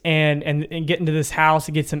woods and get into this house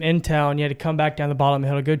to get some intel, and you had to come back down the bottom of the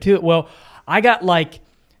hill to go to it. Well, I got like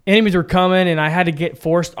enemies were coming, and I had to get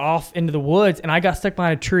forced off into the woods, and I got stuck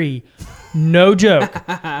behind a tree. No joke.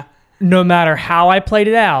 No matter how I played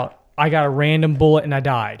it out, I got a random bullet and I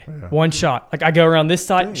died. Yeah. One shot. Like I go around this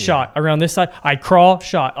side, shot. Around this side, I crawl,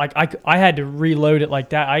 shot. Like I had to reload it like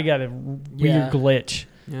that. I got a weird glitch.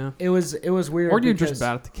 Yeah. It was weird. Or you're just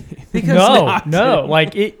bad at the game. Because no.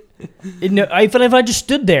 Like if I just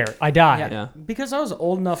stood there, I died. Yeah. Because I was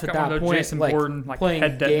old enough at that point, Jason like Bourne,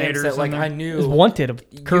 playing games that like I knew. It was wanted.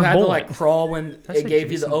 You had to like crawl when it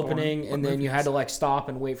gave you the opening, and then you had to like stop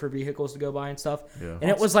and wait for vehicles to go by and stuff. Yeah.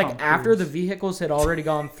 And it was like after the vehicles had already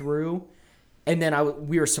gone through, and then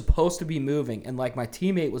we were supposed to be moving, and like my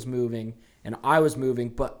teammate was moving. And I was moving,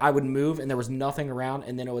 but I would move and there was nothing around,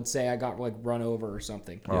 and then it would say I got like run over or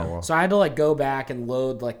something. Oh, wow. So I had to like go back and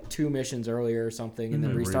load like 2 missions earlier or something, and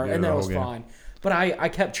then restart, and then it was fine. But I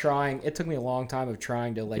kept trying. It took me a long time of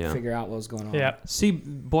trying to like figure out what was going on. Yeah. See,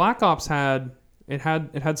 Black Ops had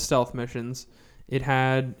stealth missions. It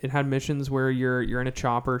had missions where you're in a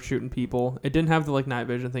chopper shooting people. It didn't have the like night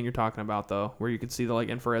vision thing you're talking about though, where you could see the like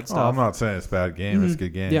infrared stuff. I'm not saying it's a bad game. It's a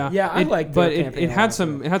good game. Yeah, I like. But it had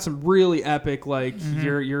some really epic like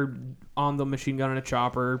you're on the machine gun in a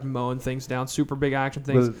chopper mowing things down, super big action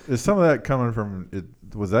things. But is some of that coming from?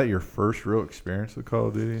 Was that your first real experience with Call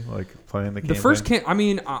of Duty, like playing the campaign? The first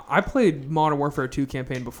I played Modern Warfare 2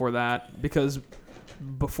 campaign before that because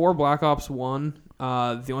before Black Ops 1.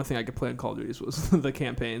 The only thing I could play in Call of Duty was the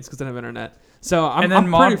campaigns because I didn't have internet. So I'm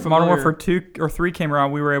pretty familiar. Modern Warfare 2 or 3 came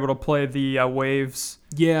around. We were able to play the waves.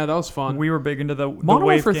 Yeah, that was fun. We were big into the Modern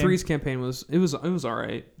wave Warfare game. 3's campaign was all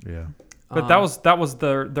right. Yeah, but that was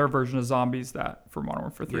their version of zombies. That for Modern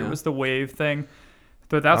Warfare 3 was the wave thing.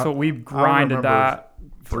 But that's what we grinded that.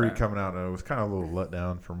 3 coming out, and it was kind of a little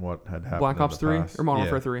letdown from what had happened. Black Ops 3 or Modern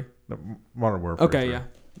Warfare 3? No, Modern Warfare. Okay, 3.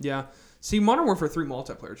 yeah. See, Modern Warfare 3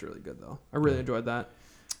 multiplayer is really good, though. I really enjoyed that.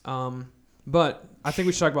 But I think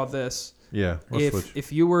we should talk about this. Yeah.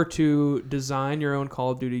 If you were to design your own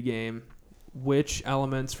Call of Duty game, which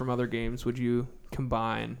elements from other games would you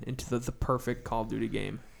combine into the perfect Call of Duty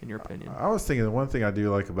game, in your opinion? I was thinking the one thing I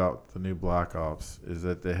do like about the new Black Ops is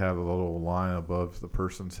that they have a little line above the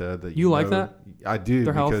person's head that you like that? I do,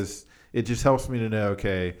 Their because it just helps me to know,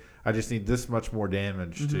 okay, I just need this much more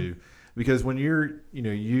damage to... Because when you're,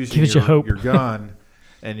 using your gun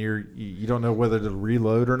and you don't know whether to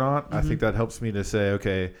reload or not, I think that helps me to say,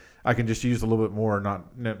 okay, I can just use a little bit more,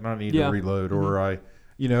 not need to reload, or I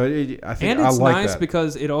think and it's I like nice that.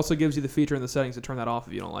 because it also gives you the feature in the settings to turn that off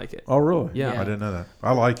if you don't like it. Oh, really? Yeah. I didn't know that.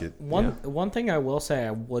 I like it. One thing I will say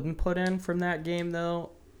I wouldn't put in from that game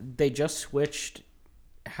though, they just switched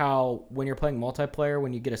how when you're playing multiplayer,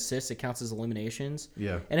 when you get assists, it counts as eliminations.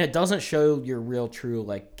 Yeah. And it doesn't show your real true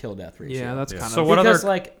like kill death ratio. Yeah, that's kind of so. What because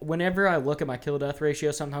like whenever I look at my kill death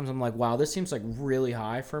ratio, sometimes I'm like, wow, this seems like really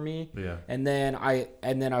high for me. Yeah. And then I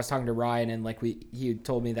was talking to Ryan, and like he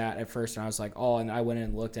told me that at first, and I was like, oh, and I went in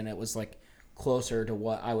and looked, and it was like closer to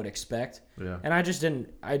what I would expect. Yeah. And I just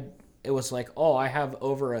didn't. It was like, oh, I have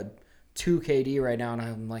over a 2 KD right now, and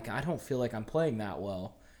I'm like, I don't feel like I'm playing that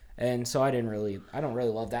well. And so I don't really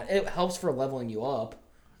love that. It helps for leveling you up.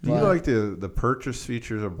 Do you like the purchase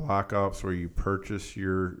features of Black Ops where you purchase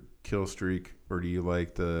your kill streak, or do you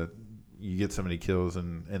like you get so many kills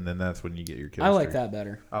and then that's when you get your kill streak? I like that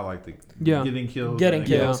better. I like getting kills. Getting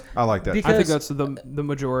kills. I like that. I think that's the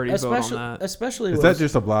majority vote on that. Especially is that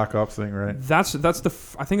just a Black Ops thing, right? I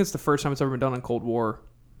think it's the first time it's ever been done in Cold War,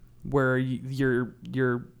 where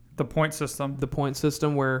you're the point system. The point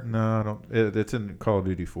system where... No, I don't. It's in Call of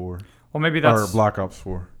Duty 4. Well, maybe that's... Or Black Ops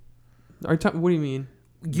 4. What do you mean?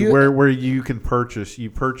 Where you can purchase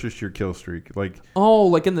your kill streak. Like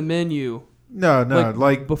in the menu. No.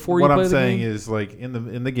 Like before what you play I'm saying game? Is like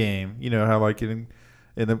in the game, you know how like in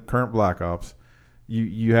the current Black Ops,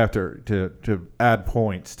 you have to add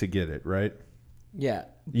points to get it, right? Yeah.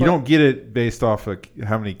 You don't get it based off of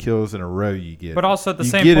how many kills in a row you get. But also at the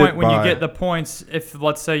same point, when you get the points, if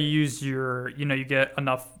let's say you use you get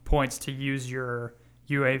enough points to use your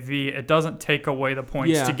UAV, it doesn't take away the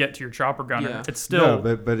points Yeah. to get to your chopper gunner. Yeah. It's still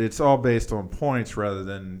but it's all based on points rather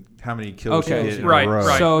than how many kills Okay. you get in Right, a row.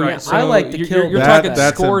 right. So, Yeah, so I like the kill. You're That- talking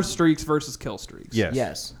that's score a- streaks versus kill streaks. Yes.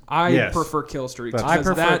 Yes. I Yes. prefer kill streaks That's- I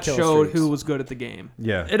because prefer that kill showed streaks. who was good at the game.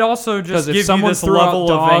 Yeah. it also Because just if gives you someone this threw out level of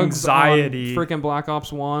dogs anxiety. on freaking Black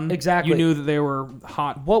Ops 1, Exactly. you knew that they were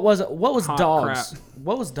hot. What was Hot dogs? crap.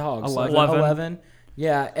 What was dogs? 11. 11.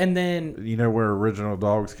 Yeah, and then You know where original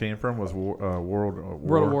dogs came from was World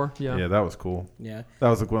of War, yeah. Yeah, that was cool. yeah. That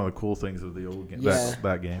was like one of the cool things of the old game. Yeah.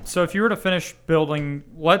 That game. So if you were to finish building,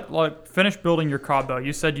 finish building your COD though,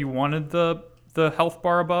 you said you wanted the health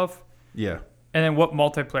bar above, Yeah. and then what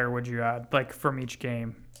multiplayer would you add, like from each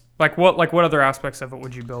game? Like what other aspects of it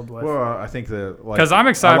would you build with? Well, I think that like 'Cause I'm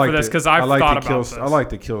excited I for this, the- 'cause I've I like thought the about kill, this. I like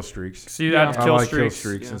the kill streaks. So you Yeah. add I kill like streaks.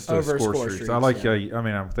 kill streaks Yeah. instead of Over score score streaks. streaks, I like. yeah. I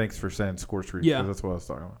mean, thanks for saying score streaks. Yeah. 'Cause that's what I was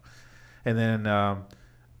talking about. And then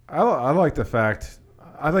I like the fact.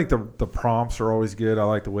 I think the prompts are always good. I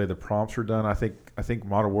like the way the prompts are done. I think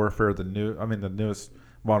Modern Warfare, the newest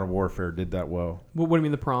Modern Warfare did that well. What do you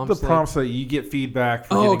mean the prompts? The prompts that you get feedback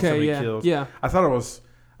for Oh, getting okay, so many yeah, kills. yeah. I thought it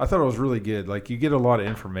was really good. Like you get a lot of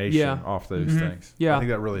information Yeah. off those Mhm. things. Yeah, I think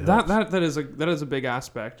that really helps. that is a big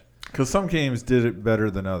aspect. Because some games did it better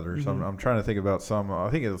than others. Mhm. I'm trying to think about some. I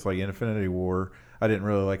think it was like Infinity War. I didn't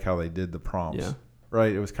really like how they did the prompts. Yeah.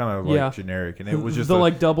 Right? It was kind of like Yeah. generic, and it was just the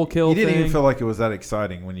like double kill you didn't thing. even feel like it was that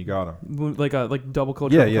exciting when you got them. like double kill.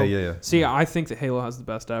 Yeah, triple yeah, kill. yeah, yeah. See, I think that Halo has the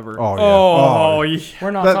best ever. Oh, yeah. Oh, yeah.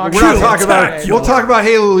 We're not That- talking. we're not about talking about it. We'll talk about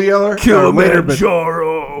Halo later. But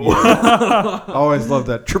I always loved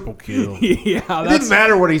that triple kill. It yeah, didn't that's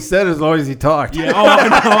matter what he said as long as he talked. yeah. Oh, I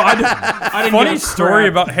know. I didn't Funny give a story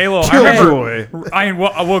crap. about Halo. I Killjoy.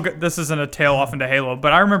 remember. This isn't a tail off into Halo,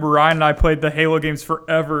 but I remember Ryan and I played the Halo games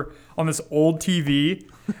forever on this old TV,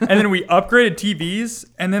 and then we upgraded TVs,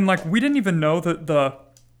 and then like we didn't even know that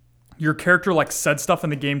your character like said stuff in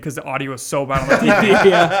the game because the audio was so bad on the TV.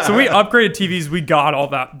 yeah. So we upgraded TVs. We got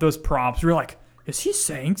all those prompts. We were like, is he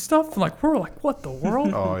saying stuff? Like we're like, what the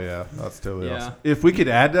world? Oh yeah, that's totally Yeah. awesome. If we could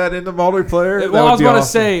add that into multiplayer, that Well, would I was be about to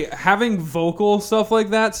awesome. say having vocal stuff like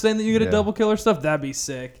that, saying that you get a Yeah. double kill or stuff, that'd be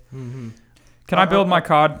sick. Can I build my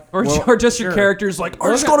COD? Or, Well, or just your sure. characters like, I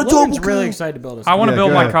just Logan's got a double kill. really excited to build us. I want to Yeah, build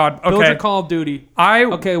go my ahead. COD. Build Okay. your Call of Duty.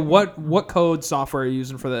 Okay, what code software are you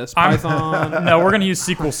using for this? Python. No, we're gonna use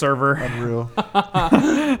SQL Server. Unreal.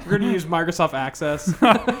 We're gonna use Microsoft Access.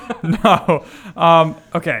 No.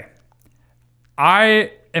 Okay.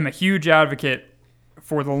 I am a huge advocate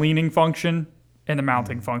for the leaning function and the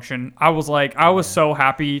mounting function. I was so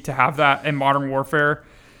happy to have that in Modern Warfare.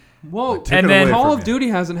 Whoa, Took And it then away Call from of you. Duty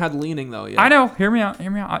hasn't had leaning though yet. I know. Hear me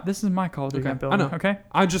out. This is my Call of Duty Okay, I'm building. I know. Okay.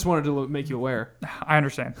 I just wanted to make you aware. I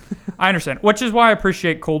understand. Which is why I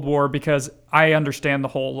appreciate Cold War, because I understand the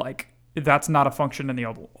whole like that's not a function in the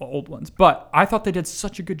old ones. But I thought they did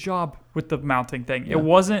such a good job with the mounting thing. Yeah, It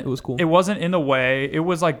wasn't. it was cool. It wasn't in the way. It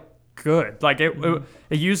was like good. Like it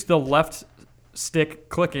used the left stick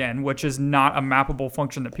click in, which is not a mappable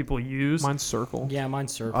function that people use. Mine's circle. Yeah,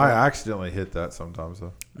 mine's circle. I accidentally hit that sometimes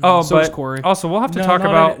though. Oh, So does but Corey. also we'll have to No, talk no,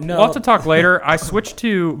 about. no, no. We'll have to talk later. I switched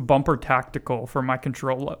to bumper tactical for my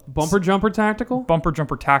control. Bumper jumper tactical. Bumper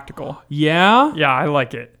jumper tactical. Yeah. Yeah, I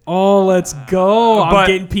like it. Oh, let's go! I'm But-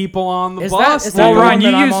 getting people on the Is bus. that dude. the Well, one Ryan,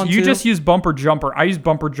 that I'm on you too? just use bumper jumper. I use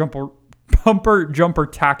bumper jumper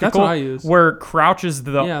tactical. what I use. Where crouch is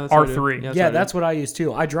the Yeah, that's what I do. R3. Yeah. yeah, what I that's what I use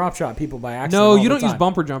too. I drop shot people by accident. No, all you the don't use time.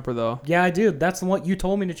 bumper jumper though. Yeah, I do. That's what you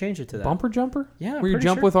told me to change it to that. Bumper jumper? Yeah, I'm Where you pretty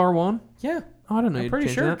jump sure. with R1? Yeah, Oh, I don't know. I'm you'd pretty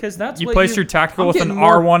change sure that. because that's You what place your tactical I'm with an getting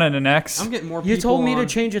more- R1 and an X. I'm getting more. You told me to on-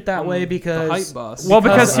 change it that way on because the hype bus. Well,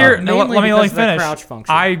 because here, mainly no, let me because of the finish. crouch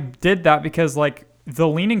function. I did that because like the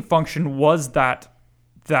leaning function was that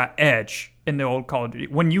edge in the old Call of Duty.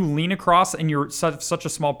 When you lean across and you're such a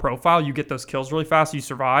small profile, you get those kills really fast. You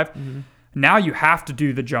survive. Now you have to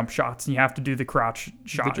do the jump shots and you have to do the crouch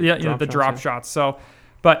shot. dr- Yeah, you know, drop the shots, drop yeah. shots. So,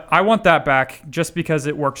 but I want that back just because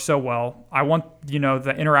it worked so well. I want, the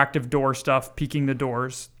interactive door stuff, peeking the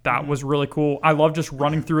doors. That was really cool. I love just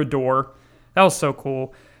running through a door. That was so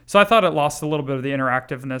cool. So I thought it lost a little bit of the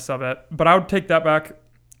interactiveness of it, but I would take that back.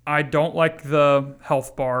 I don't like the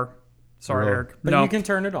health bar. Sorry, Really? Eric. But no, you can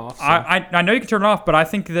turn it off. So. I know you can turn it off, but I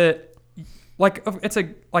think that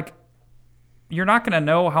you're not gonna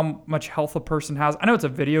know how much health a person has. I know it's a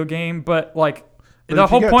video game, but like But the if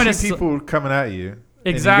whole you got point two is people coming at you.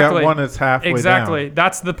 Exactly. And you got one that's halfway exactly. down.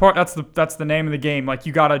 That's the part. That's the name of the game. Like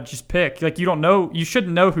you gotta just pick. Like you don't know. You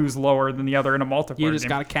shouldn't know who's lower than the other in a multiplayer You just game.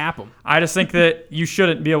 gotta cap them. I just think that you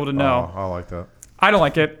shouldn't be able to know. Oh, I like that. I don't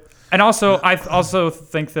like it. And also, I also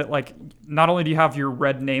think that like not only do you have your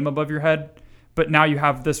red name above your head, but now you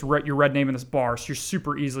have this your red name in this bar, so you're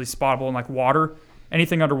super easily spottable in like water.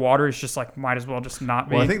 Anything underwater is just like might as well just not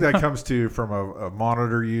be. Well, I think that comes from a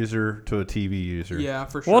monitor user to a TV user. Yeah,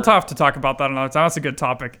 for sure. We'll have to talk about that another time. That's a good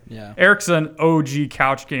topic. Yeah. Eric's an OG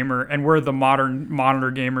couch gamer, and we're the modern monitor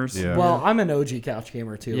gamers. Yeah. Well, I'm an OG couch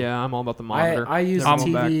gamer too. Yeah, I'm all about the monitor. I use Never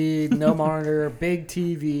the going TV, no monitor, big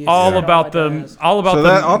TV. All sit on about my the desk. So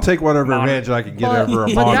that I'll take whatever monitor. advantage I can get But- over a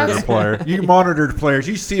but monitor that's- player. You monitor players,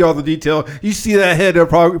 you see all the detail. You see that head they're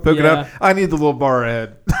probably poking Yeah. up. I need the little bar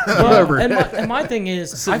ahead. Well, and my thing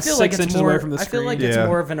is, I feel like 6 it's inches more. away from the I feel like screen. it's Yeah.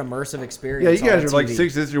 more of an immersive experience. Yeah, you guys on are like TV.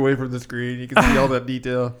 6 inches away from the screen. You can see all that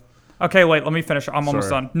detail. Okay, wait, let me finish. I'm almost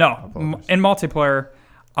Sorry. done. No, Apologies. in multiplayer,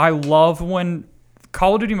 I love when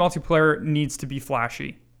Call of Duty multiplayer needs to be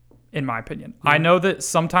flashy, in my opinion. I know that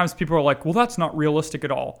sometimes people are like, well, that's not realistic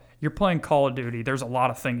at all. You're playing Call of Duty. There's a lot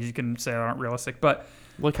of things you can say that aren't realistic, but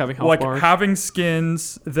like having health like bars. having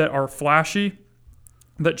skins that are flashy,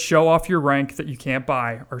 that show off your rank that you can't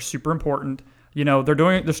buy are super important. You know,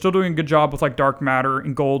 they're still doing a good job with like dark matter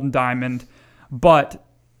and gold and diamond, but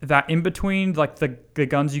that in between, like the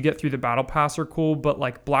guns you get through the battle pass are cool, but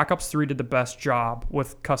like Black Ops 3 did the best job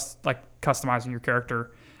with customizing your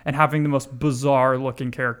character and having the most bizarre looking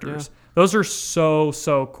characters. Yeah. Those are so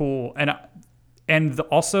cool, and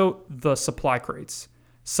also the supply crates.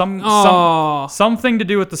 Something to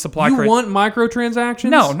do with the supply you crates. want microtransactions?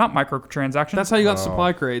 No, not microtransactions. That's how you got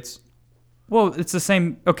supply crates. Well, it's the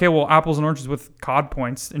same. Okay, well, apples and oranges with COD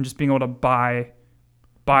points and just being able to buy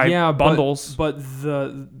bundles. But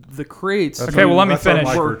the crates. That's Okay, well, let me that's our finish.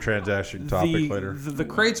 microtransaction topic the, later. the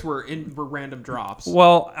crates were random drops.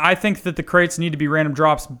 Well, I think that the crates need to be random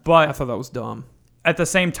drops, I but thought that was dumb. at the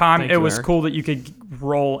same time, Thank it you, was Eric. cool that you could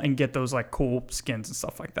roll and get those like cool skins and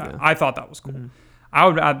stuff like that. Yeah. I thought that was cool. I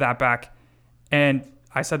would add that back. And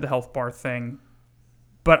I said the health bar thing,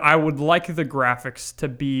 but I would like the graphics to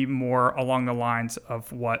be more along the lines of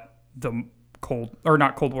what the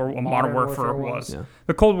Modern Warfare was. Yeah.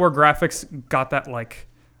 The Cold War graphics got that like,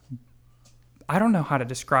 I don't know how to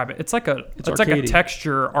describe it. It's like a arcadey.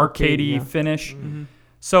 texture arcadey yeah. finish.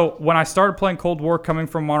 So when I started playing Cold War coming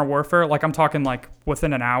from Modern Warfare, like I'm talking like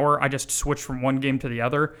within an hour, I just switched from one game to the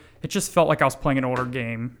other. It just felt like I was playing an older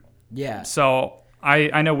game. Yeah. So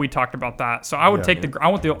I know we talked about that. So I would I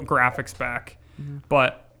want the graphics back,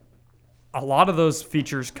 but a lot of those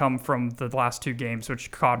features come from the last two games,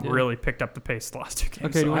 which COD really picked up the pace the last two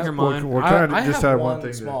games. Okay, do you want to hear mine? We'll kind I of just have add one one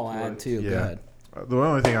thing. small add too. Go ahead. The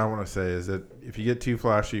only thing I want to say is that if you get too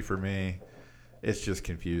flashy for me, it's just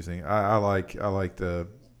confusing. I like the.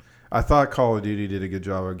 I thought Call of Duty did a good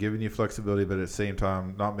job of giving you flexibility, but at the same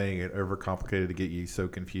time not making it overcomplicated to get you so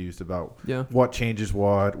confused about what changes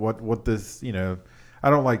what this, you know. I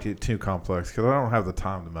don't like it too complex because I don't have the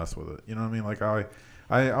time to mess with it. You know what I mean? Like I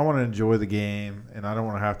want to enjoy the game, and I don't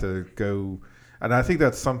want to have to go. And I think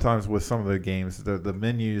that's sometimes with some of the games, the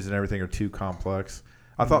menus and everything are too complex.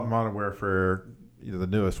 I thought Modern Warfare, the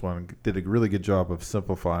newest one, did a really good job of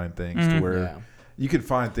simplifying things to where you could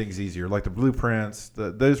find things easier, like the blueprints.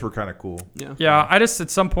 Those were kind of cool. Yeah. I just at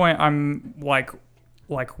some point I'm like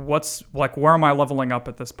where am I leveling up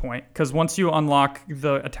at this point? Because once you unlock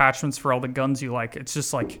the attachments for all the guns you like, it's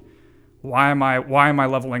just like, why am I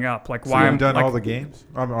leveling up? Like, So why you've am done like, all the games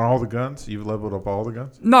on all the guns? You've leveled up all the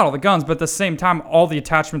guns? not all the guns, but at the same time, all the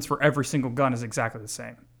attachments for every single gun is exactly the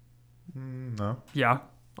same. No. Yeah.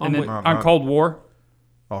 On And then what- on Cold War,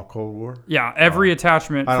 All Cold War? yeah, every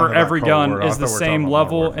attachment I don't for know about every Cold gun War. I is thought the we were same talking about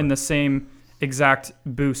level Modern Warfare. and the same exact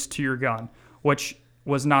boost to your gun, which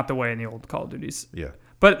was not the way in the old Call of Duties. Yeah.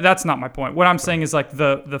 But that's not my point. What I'm saying is like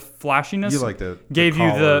the flashiness You like the gave you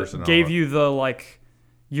collars and all that. like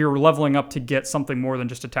you're leveling up to get something more than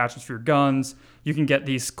just attachments for your guns. You can get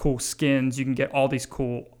these cool skins. You can get all these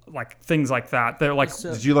cool like things like that. They're like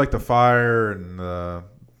Did you like the fire and the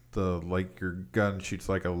like your gun shoots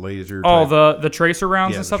like a laser? oh type? the tracer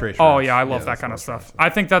rounds Yeah, and the stuff. tracer Oh rounds. yeah, I Yeah, love that that's kind what of I was trying to stuff. say. I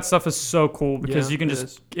think that stuff is so cool because Yeah, you can it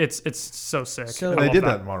just it's so sick. So- I And they love did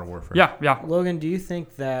that in Modern Warfare. Yeah. Logan, do you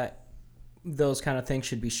think that those kind of things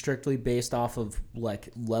should be strictly based off of like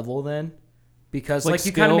level then? Because Like like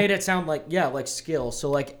you kind skill? of made it sound like like skill. So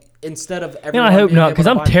like instead of Man, everyone I hope being not, able because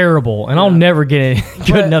to I'm buy- terrible, and I'll never get it good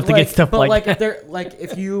But, enough to get stuff but like if that. they're like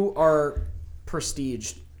if you are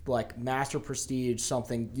prestige, like master prestige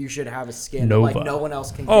something, you should have a skin that, like Nova. no one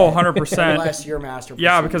else can get. Oh, 100%. Unless you're master prestige.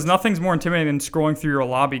 Yeah, because nothing's more intimidating than scrolling through your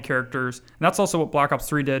lobby characters. And that's also what Black Ops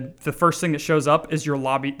 3 did. The first thing that shows up is your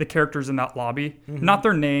lobby, the characters in that lobby. Not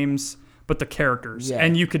their names, but the characters. Yeah.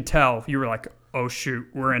 And you could tell, you were like, oh shoot,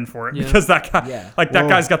 we're in for it. Yeah. Because that guy, Yeah. like that Well-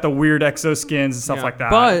 guy's got the weird exo skins and stuff Yeah. like that.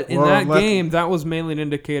 But in Well, that let- game, that was mainly an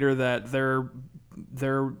indicator that they're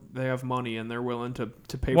they have money and they're willing to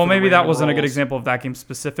pay. Well, for maybe the that wasn't a good roles. example of that game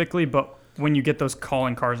specifically, but when you get those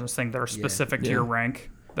calling cards and things that are specific to your rank,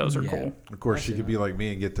 those are cool. Of course, you could be like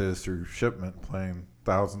me and get those through shipment, playing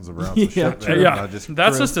thousands of rounds of shipment. true. Yeah, that's True.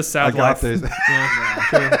 just a I sad got life. those. True.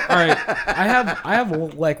 All right. I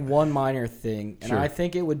have like one minor thing, and Sure. I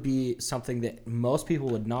think it would be something that most people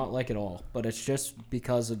would not like at all, but it's just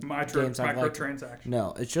because of games I've liked. Microtransaction.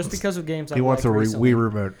 No, it's just because of games I've He wants liked a recently. Wii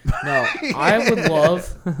remote. No, I would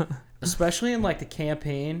love, especially in like the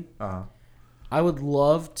campaign, I would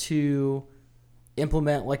love to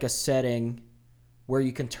implement like a setting where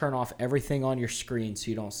you can turn off everything on your screen so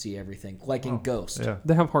you don't see everything, like in Ghost. Yeah.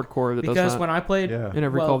 They have hardcore that does Because that when I played Yeah. in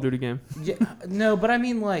every well, Call of Duty game. Yeah, no, but I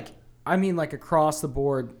mean like across the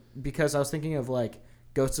board, because I was thinking of like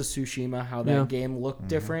Ghost of Tsushima, how that game looked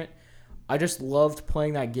different. I just loved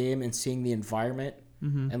playing that game and seeing the environment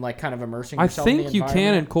and like kind of immersing I yourself in the think you can in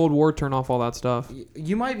environment. Cold War turn off all that stuff.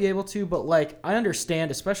 You might be able to, but like I understand,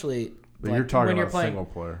 especially But like, you're talking when you're about playing single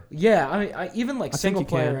player. Yeah, I mean, even like I think single you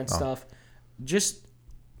player can. and stuff, just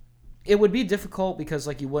it would be difficult because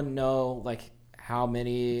like you wouldn't know like how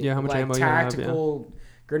many how much like ammo you have, tactical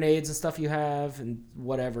grenades and stuff you have and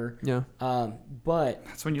whatever. Yeah. But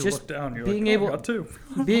That's when you just look down. You're being like, able- I got two.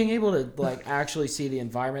 being able to like actually see the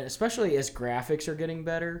environment, especially as graphics are getting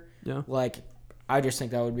better, Yeah. like I just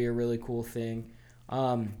think that would be a really cool thing.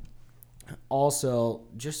 Also,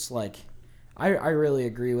 just like I really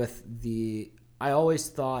agree with I always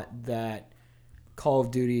thought that Call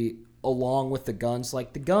of Duty, along with the guns,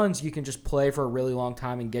 like the guns you can just play for a really long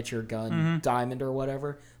time and get your gun diamond or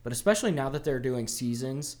whatever, but especially now that they're doing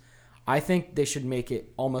seasons, I think they should make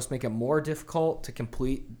it more difficult to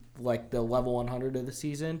complete like the level 100 of the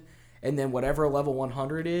season, and then whatever level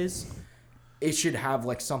 100 is, it should have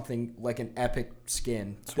like something like an epic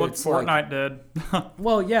skin. That's what that's, Fortnite like, did.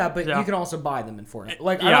 well, yeah, but Yeah. you can also buy them in Fortnite.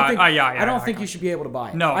 Like, Yeah, I don't think I you should be able to buy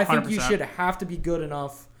it. No, I think you 100%. should have to be good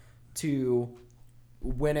enough to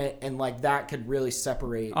win it, and like that could really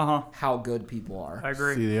separate how good people are. I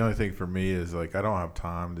agree. See, the only thing for me is like I don't have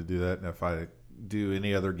time to do that, and if I do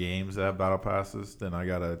any other games that have battle passes, then I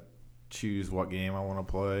gotta choose what game I want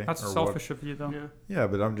to play. That's or selfish of you, though. Yeah,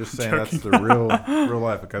 but I'm just saying that's the real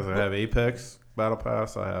life, because I have Apex battle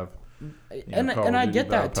pass. I have And Call of I Duty get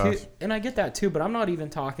that battle too. pass. And I get that too. But I'm not even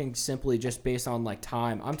talking simply just based on like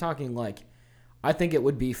time. I'm talking like I think it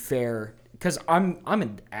would be fair because I'm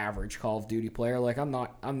an average Call of Duty player. Like I'm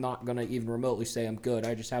not gonna even remotely say I'm good.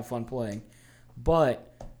 I just have fun playing.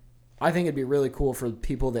 But I think it'd be really cool for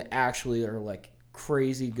people that actually are like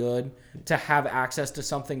crazy good to have access to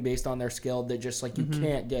something based on their skill that just like you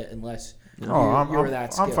can't get unless you're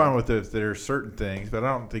that skilled. I'm fine with it if there are certain things, but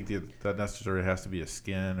I don't think that necessarily has to be a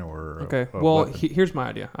skin or Okay. a Well, weapon. here's my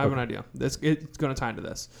idea. I have an idea. It's going to tie into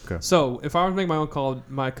this. Okay. So if I were to make my own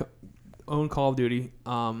Call of Duty,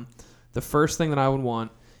 the first thing that I would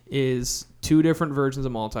want is 2 different versions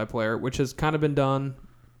of multiplayer, which has kind of been done,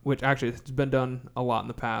 which actually it's been done a lot in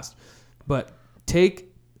the past. But take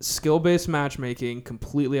skill-based matchmaking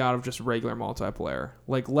completely out of just regular multiplayer.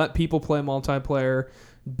 Like let people play multiplayer,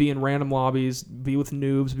 be in random lobbies, be with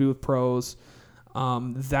noobs, be with pros.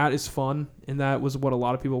 That is fun, and that was what a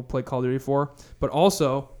lot of people play Call of Duty for. But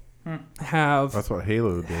also have That's what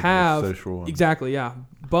Halo did. have with social. exactly, yeah.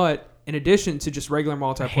 But in addition to just regular Hated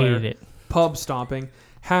multiplayer, it. pub stomping,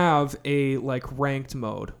 have a like ranked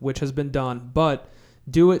mode, which has been done, but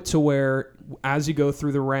do it to where as you go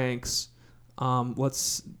through the ranks,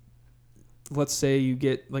 let's say you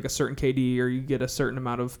get like a certain KD or you get a certain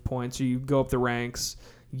amount of points, or you go up the ranks,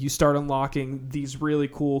 you start unlocking these really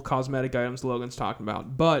cool cosmetic items Logan's talking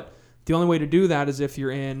about. But the only way to do that is if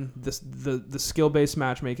you're in the skill-based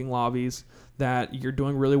matchmaking lobbies that you're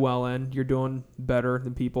doing really well in, you're doing better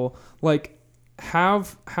than people. Like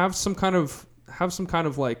have some kind of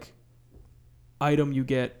like item you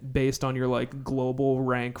get based on your like global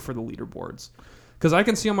rank for the leaderboards. Because I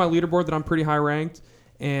can see on my leaderboard that I'm pretty high ranked,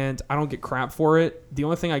 and I don't get crap for it. The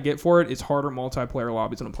only thing I get for it is harder multiplayer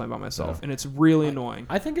lobbies when I'm playing by myself, and it's really annoying.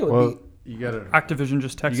 I think it would be you got to. Activision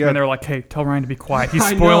just texted me gotta- and they're like, hey, tell Ryan to be quiet. He's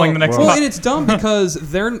I spoiling know. the next Well, one. and it's dumb because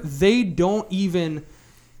they're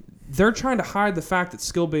trying to hide the fact that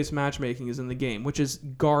skill-based matchmaking is in the game, which is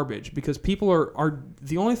garbage because people are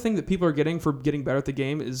the only thing that people are getting for getting better at the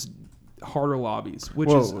game is harder lobbies, which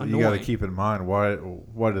is annoying. You got to keep in mind why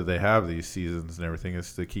do they have these seasons and everything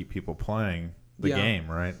is to keep people playing the game,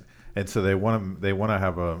 right? And so they want to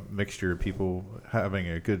have a mixture of people having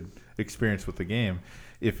a good experience with the game.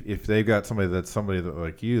 If they've got somebody that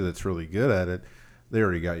like you that's really good at it, they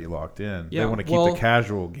already got you locked in. Yeah, They want to keep the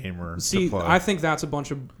casual gamer to play. I think that's a bunch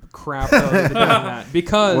of crap though, that they're doing that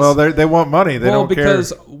because they want money. They don't care.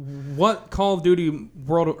 Because what Call of Duty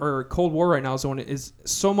World or Cold War right now is doing is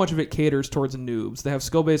so much of it caters towards noobs. They have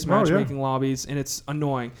skill-based matchmaking lobbies, and it's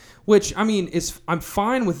annoying. Which I mean, I'm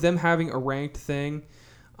fine with them having a ranked thing.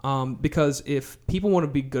 Because if people want to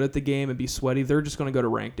be good at the game and be sweaty, they're just going to go to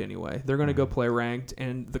ranked anyway. They're going to go play ranked,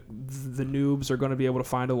 and the noobs are going to be able to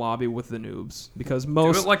find a lobby with the noobs because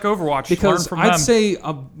most do it like Overwatch. Because Learn from I'd them. say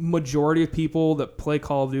a majority of people that play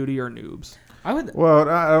Call of Duty are noobs. Well,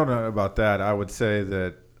 I don't know about that. I would say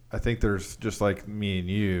that I think there's just like me and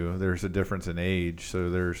you. There's a difference in age. So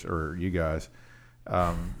or you guys.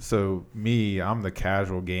 So I'm the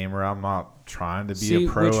casual gamer. I'm not trying to be a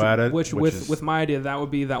pro at it. With my idea, that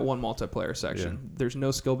would be that one multiplayer section. Yeah. There's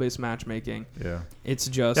no skill-based matchmaking. Yeah. It's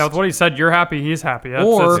just... Yeah, with what he said, you're happy, he's happy. That's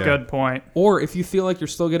a good point. Or if you feel like you're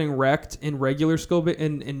still getting wrecked in regular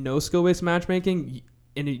in no skill-based matchmaking,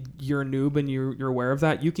 and you're a noob and you're aware of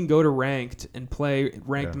that, you can go to ranked and play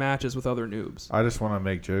ranked matches with other noobs. I just want to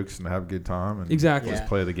make jokes and have a good time and just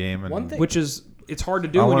play the game. And which is... It's hard to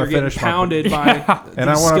do when you're getting pounded by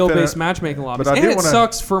skill-based matchmaking lobbies. And it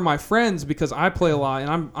sucks for my friends because I play a lot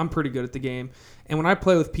and I'm pretty good at the game. And when I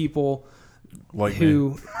play with people like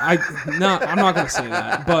I'm not going to say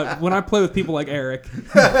that. But when I play with people like Eric,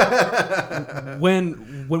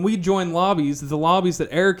 when we join lobbies, the lobbies that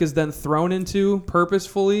Eric is then thrown into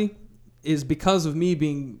purposefully is because of me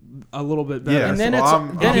being a little bit better. Yeah, and then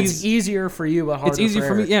it's easier for you, but harder. It's easy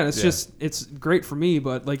for me. Yeah, it's just it's great for me,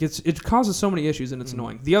 but like it causes so many issues and it's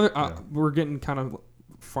annoying. The other we're getting kind of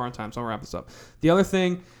far on time, so I'll wrap this up. The other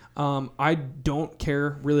thing, I don't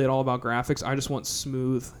care really at all about graphics. I just want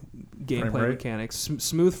smooth gameplay mechanics,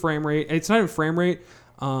 smooth frame rate. It's not even frame rate.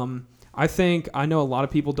 I know a lot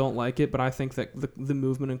of people don't like it, but I think that the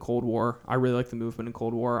movement in Cold War, I really like the movement in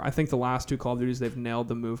Cold War. I think the last two Call of Duties, they've nailed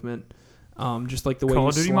the movement. Just like the way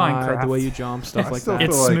you slide, Minecraft. the way you jump, stuff like that.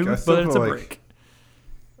 It's smooth, but it's a break.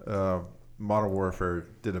 Modern Warfare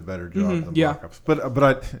did a better job than Black Ops.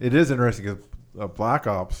 But it is interesting because Black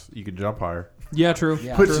Ops, you can jump higher. Yeah, true.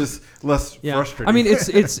 Which is less frustrating. I mean, it's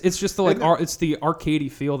just the it's the arcadey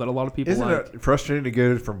feel that a lot of people Isn't like. It frustrating to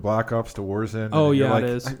go from Black Ops to Warzone? Oh yeah, it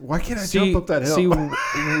is. Why can't I jump up that hill? See, when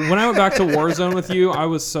I went back to Warzone with you, I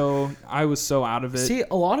was so out of it. See,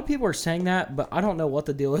 a lot of people are saying that, but I don't know what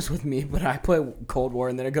the deal is with me. But I play Cold War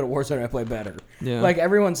and then I go to Warzone and I play better. Yeah. Like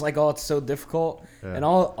everyone's like, oh, it's so difficult, and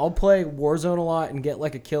I'll play Warzone a lot and get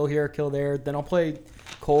like a kill here, a kill there. Then I'll play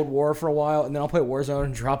Cold War for a while, and then I'll play Warzone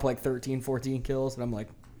and drop like 13, 14 kills, and I'm like,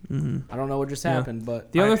 I don't know what just happened.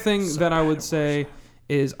 But the other thing that I would say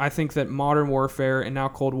is I think that Modern Warfare and now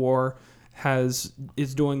Cold War is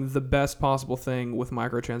doing the best possible thing with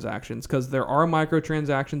microtransactions because there are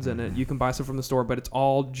microtransactions in it. You can buy stuff from the store, but it's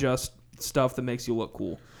all just stuff that makes you look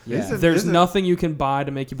cool. Yeah. There's nothing you can buy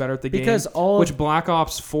to make you better at the game. Which Black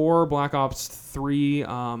Ops 4, Black Ops 3,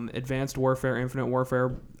 Advanced Warfare, Infinite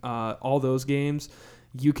Warfare, all those games,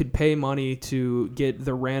 you could pay money to get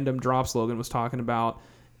the random drops Logan was talking about.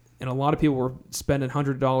 And a lot of people were spending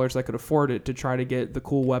 $100 that could afford it to try to get the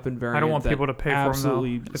cool weapon variant. I don't want people to pay for them though.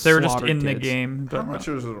 If they were just in the game. How much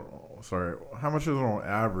is it? Sorry, how much is it on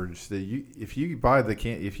average that if you buy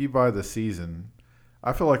the season?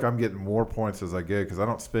 I feel like I'm getting more points as I go because I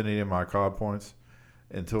don't spend any of my COD points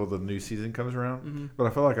until the new season comes around. Mm-hmm. But I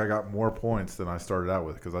feel like I got more points than I started out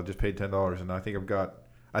with because I just paid $10, and I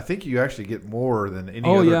think you actually get more than any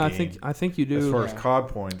other game. I think you do. As far as COD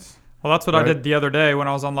points. Well, that's what I did the other day when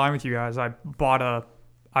I was online with you guys. I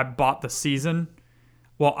bought the season.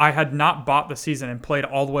 Well, I had not bought the season and played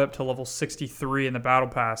all the way up to level 63 in the Battle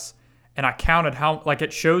Pass. And I counted how, like,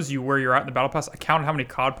 it shows you where you're at in the Battle Pass. I counted how many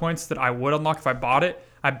COD points that I would unlock if I bought it.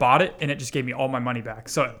 I bought it, and it just gave me all my money back.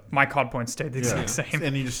 So my COD points stayed the exact same.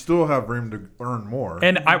 And you still have room to earn more.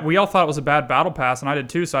 And we all thought it was a bad Battle Pass, and I did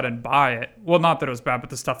too, so I didn't buy it. Well, not that it was bad, but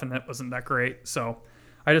the stuff in it wasn't that great. So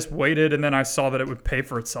I just waited, and then I saw that it would pay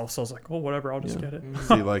for itself. So I was like, oh, whatever, I'll just get it.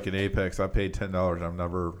 See, like in Apex, I paid $10. I've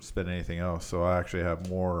never spent anything else. So I actually have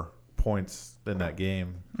more points in that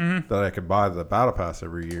game that I could buy the Battle Pass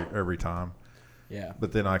every time. Yeah.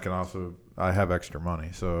 But then I have extra money.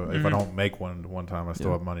 So if I don't make one time, I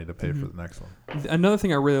still have money to pay for the next one. Another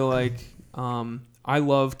thing I really like, I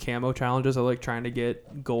love camo challenges. I like trying to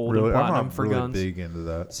get gold and platinum for guns. I'm really big into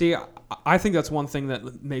that. See, I think that's one thing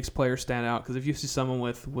that makes players stand out because if you see someone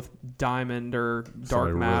with diamond or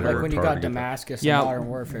dark matter, like when you got Damascus in Modern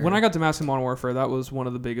Warfare. When I got Damascus in Modern Warfare, that was one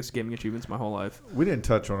of the biggest gaming achievements of my whole life. We didn't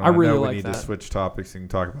touch on it. I really know like we need that. to switch topics and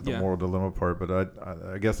talk about the moral dilemma part, but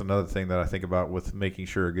I guess another thing that I think about with making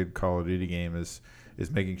sure a good Call of Duty game is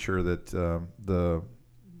is making sure that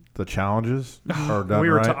the challenges are done I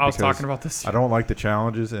right. was talking about this. I don't like the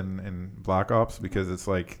challenges in Black Ops because it's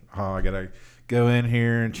like, I gotta go in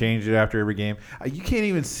here and change it after every game. You can't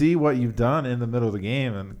even see what you've done in the middle of the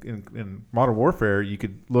game. And in Modern Warfare, you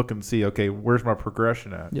could look and see, okay, where's my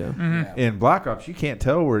progression at? Yeah. Yeah. In Black Ops, you can't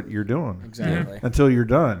tell what you're doing Exactly. until you're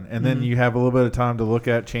done, and then you have a little bit of time to look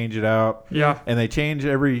at, change it out. Yeah. And they change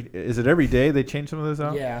is it every day they change some of those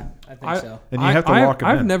out? Yeah, I think so. And you have to lock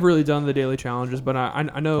them in. I've never really done the daily challenges, but I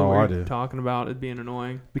know Oh, I what do. you're talking about it being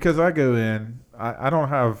annoying. Because I go in, I don't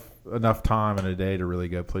have enough time in a day to really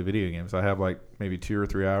go play video games. I have like maybe 2 or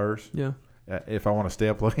 3 hours Yeah. if I want to stay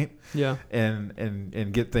up late Yeah.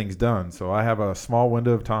 and get things done. So I have a small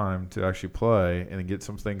window of time to actually play and get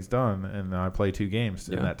some things done, and I play 2 games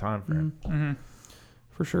in that time frame. Mm-hmm.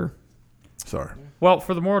 For sure. Sorry. Well,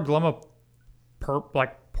 for the moral dilemma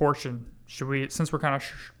portion, should we, since we're kind of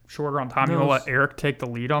shorter on time, you want to let Eric take the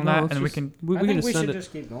lead on that, and we can. We I can think just we send should it.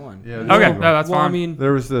 just keep going. Yeah. Okay, no, that's well, fine. I mean,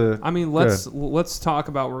 There was let's talk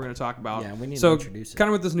about what we're going to talk about. Yeah, we need to so introduce it. kind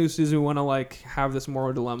of with this new season, we want to like have this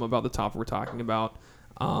moral dilemma about the topic we're talking about.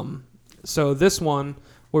 So this one,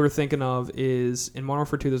 what we're thinking of is in Modern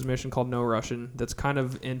Warfare 2, there's a mission called No Russian that's kind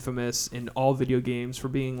of infamous in all video games for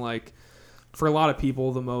being like, for a lot of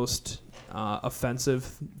people, the most offensive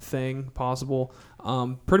thing possible.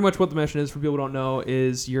 Pretty much what the mission is, for people who don't know,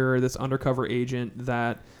 is you're this undercover agent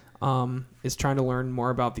that is trying to learn more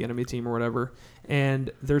about the enemy team or whatever.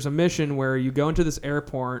 And there's a mission where you go into this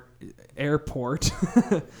airport,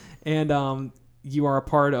 and you are a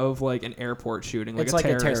part of like an airport shooting, like It's a like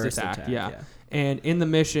terrorist attack. Yeah. And in the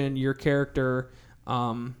mission, your character,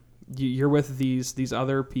 you're with these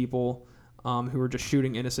other people who are just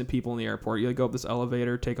shooting innocent people in the airport. You go up this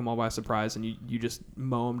elevator, take them all by surprise, and you just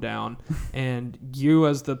mow them down. And you,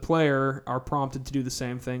 as the player, are prompted to do the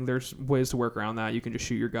same thing. There's ways to work around that. You can just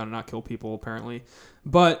shoot your gun and not kill people, apparently.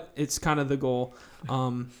 But it's kind of the goal.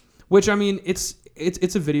 Which, I mean, it's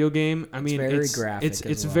a video game. I mean, very graphic It's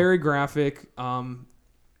as well. very graphic.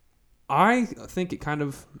 I think it kind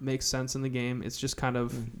of makes sense in the game. It's just kind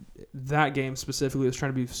of that game specifically is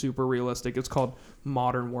trying to be super realistic. It's called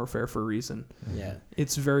Modern Warfare for a reason. Yeah.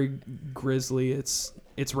 It's very grisly. It's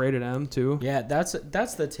rated M too. Yeah, that's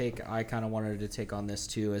the take I kind of wanted to take on this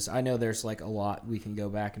too. Is I know there's like a lot we can go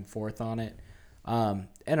back and forth on it, and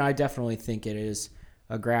I definitely think it is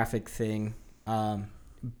a graphic thing,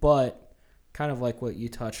 but kind of like what you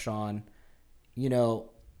touched on, you know,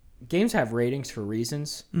 games have ratings for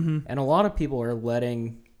reasons, and a lot of people are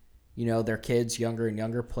letting, you know, their kids younger and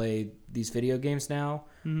younger play these video games now.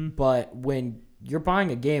 But when you're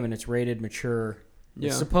buying a game and it's rated mature,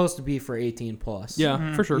 it's supposed to be for 18 plus.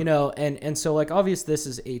 Yeah, for sure. You know, and so like obvious this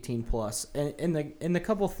is 18 plus. And in the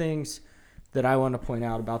couple things that I want to point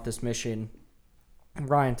out about this mission,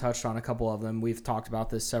 Ryan touched on a couple of them. We've talked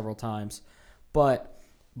about this several times. But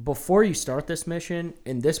before you start this mission,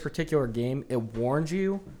 in this particular game, it warns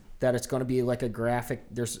you that it's going to be like a graphic,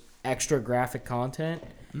 there's extra graphic content,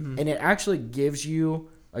 and it actually gives you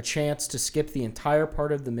a chance to skip the entire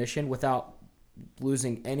part of the mission without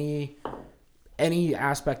losing any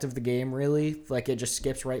aspect of the game, really. Like, it just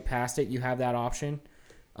skips right past it. You have that option.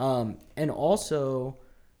 And also,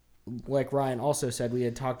 like Ryan also said, we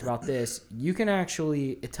had talked about this, you can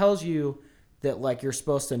actually, it tells you that, like,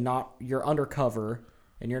 you're undercover,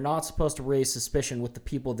 and you're not supposed to raise suspicion with the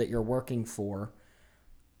people that you're working for.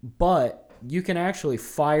 But you can actually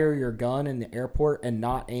fire your gun in the airport and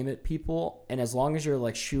not aim at people. And as long as you're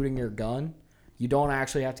like shooting your gun, you don't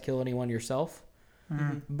actually have to kill anyone yourself.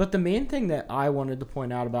 But the main thing that I wanted to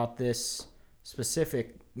point out about this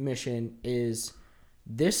specific mission is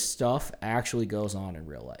this stuff actually goes on in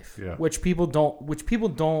real life, which people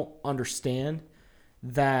don't understand,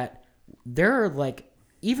 that there are like,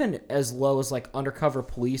 even as low as like undercover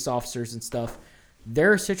police officers and stuff,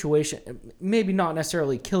 their situation, maybe not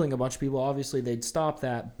necessarily killing a bunch of people, obviously they'd stop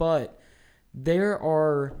that, but there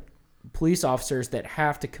are police officers that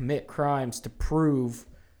have to commit crimes to prove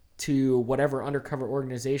to whatever undercover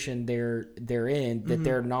organization they're in that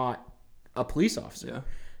they're not a police officer. Yeah.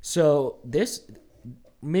 So this,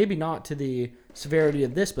 maybe not to the severity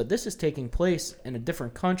of this, but this is taking place in a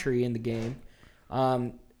different country in the game.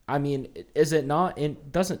 I mean, is it not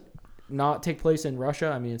doesn't not take place in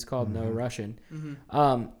Russia? I mean, it's called No Russian.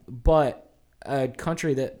 But a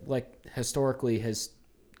country that like historically has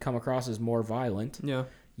come across as more violent. Yeah.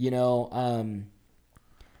 You know,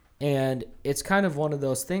 and it's kind of one of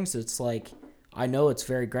those things that's like, I know it's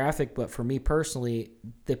very graphic, but for me personally,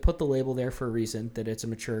 they put the label there for a reason, that it's a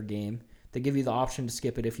mature game. They give you the option to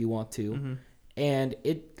skip it if you want to. And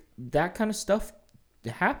that kind of stuff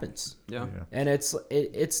it happens. Yeah. And it's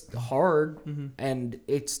hard, Mm-hmm. and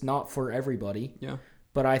it's not for everybody. Yeah.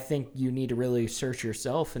 But I think you need to really search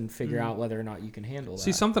yourself and figure Mm-hmm. out whether or not you can handle that.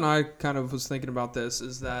 See, something I kind of was thinking about this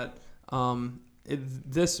is that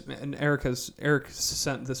this, and Eric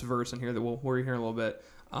sent this verse in here that we'll read here in a little bit.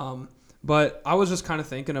 But I was just kind of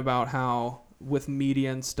thinking about how with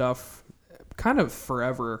media and stuff, kind of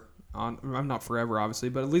forever on, I'm not forever obviously,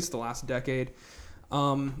 but at least the last decade,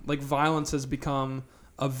 like violence has become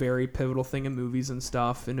a very pivotal thing in movies and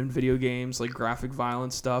stuff, and in video games, like graphic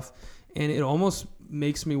violence stuff. And it almost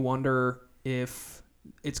makes me wonder if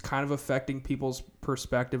it's kind of affecting people's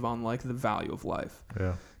perspective on like the value of life.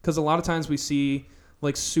 Yeah. Because a lot of times we see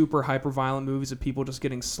like super hyper violent movies of people just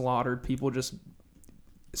getting slaughtered,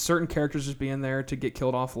 certain characters just being there to get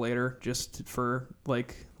killed off later just for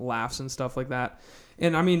like laughs and stuff like that.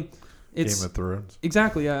 And I mean, it's Game of Thrones.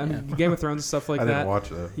 Exactly, yeah. I mean, Game of Thrones and stuff like I that. didn't watch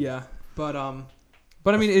that. Yeah, but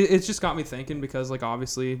I mean, it's just got me thinking because like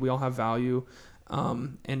obviously we all have value,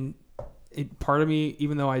 and part of me,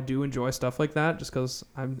 even though I do enjoy stuff like that, just because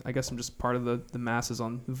I guess I'm just part of the masses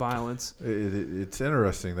on violence. It's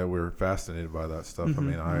interesting that we're fascinated by that stuff. Mm-hmm. I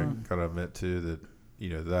mean, I gotta admit too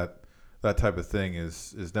that that type of thing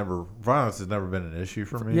is never, violence has never been an issue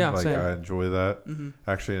for me. Yeah, like same. I enjoy that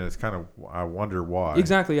actually, and it's kind of, I wonder why.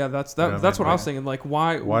 Exactly, yeah. That's You know that's what what I was thinking. Like,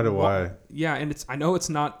 why do I? Yeah, and I know it's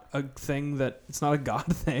not a thing it's not a God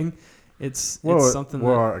thing. It's something.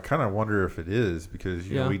 Well, I kind of wonder if it is because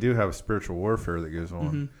you know, Yeah. we do have spiritual warfare that goes on,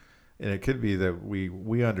 Mm-hmm. and it could be that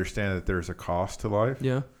we understand that there's a cost to life.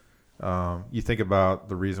 Yeah. You think about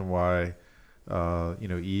the reason why,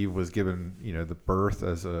 Eve was given, the birth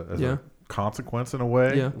as a consequence in a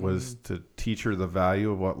way, was to teach her the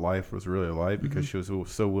value of what life was really like, because she was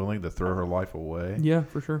so willing to throw her life away. Yeah,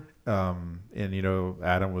 for sure. And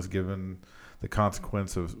Adam was given the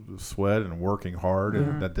consequence of sweat and working hard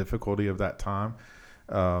and the difficulty of that time,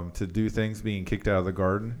 to do things, being kicked out of the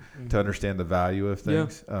garden, to understand the value of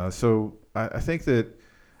things. So I think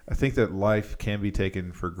that life can be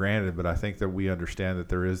taken for granted, but I think that we understand that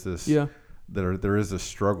there is this, there is a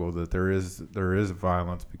struggle, that there is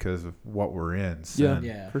violence because of what we're in. Sin.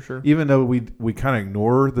 Yeah, for sure. Even though we kind of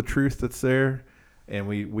ignore the truth that's there, and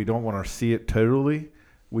we don't want to see it totally,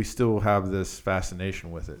 we still have this fascination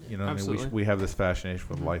with it. You know what I mean? We have this fascination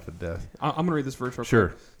with life and death. I'm going to read this verse real Sure.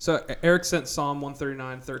 quick. So Eric sent Psalm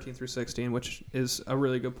 139, 13 through 16, which is a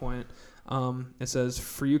really good point. It says,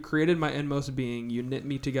 "For you created my inmost being. You knit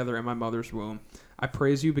me together in my mother's womb. I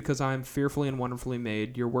praise you because I am fearfully and wonderfully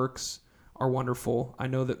made. Your works are wonderful. I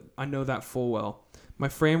know that full well. My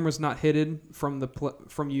frame was not hidden from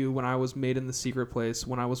you when I was made in the secret place,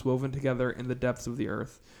 when I was woven together in the depths of the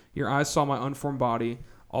earth. Your eyes saw my unformed body.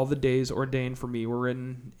 All the days ordained for me were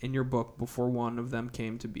written in your book before one of them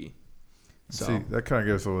came to be." So. See, that kind of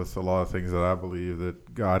goes with a lot of things that I believe,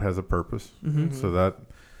 that God has a purpose. Mm-hmm. So that,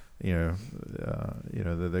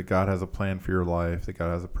 that God has a plan for your life, that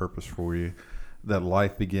God has a purpose for you, that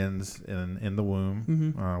life begins in the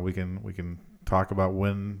womb. Mm-hmm. We can talk about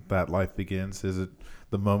when that life begins. Is it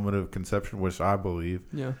the moment of conception, which I believe?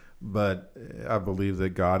 Yeah. But I believe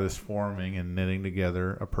that God is forming and knitting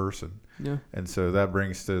together a person. Yeah. And so that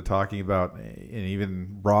brings to talking about, and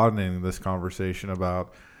even broadening this conversation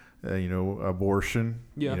about, abortion.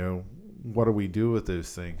 Yeah. What do we do with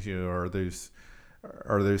those things? Are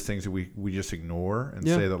those things that we just ignore and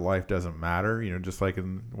say that life doesn't matter? Just like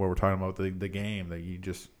in what we're talking about, the game, that you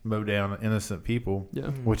just mow down innocent people,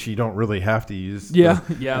 which you don't really have to use. You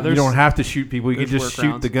don't have to shoot people. You can just shoot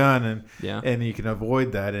workarounds. the gun, and you can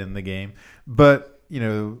avoid that in the game. But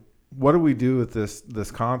what do we do with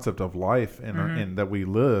this concept of life and that we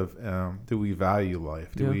live? Do we value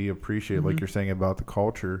life? Do we appreciate, like you're saying about the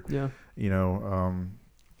culture? Yeah.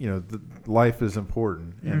 Life is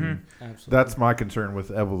important, and Absolutely. that's my concern with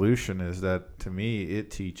evolution. Is that, to me, it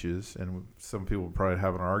teaches, and some people probably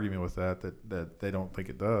have an argument with that they don't think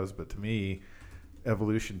it does, but to me,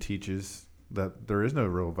 evolution teaches that there is no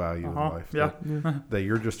real value in life. That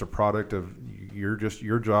you're just a product of your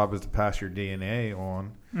job is to pass your DNA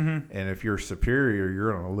on, and if you're superior,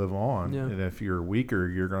 you're going to live on, and if you're weaker,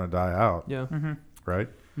 you're going to die out. Right.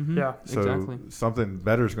 Mm-hmm. Yeah. So exactly. something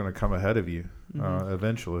better is going to come ahead of you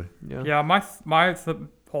eventually. Yeah. My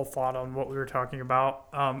whole thought on what we were talking about,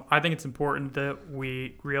 I think it's important that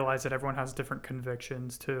we realize that everyone has different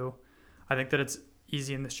convictions too. I think that it's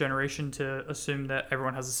easy in this generation to assume that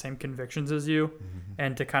everyone has the same convictions as you,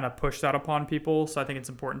 and to kind of push that upon people. So I think it's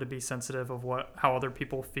important to be sensitive of how other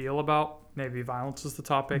people feel about maybe violence is the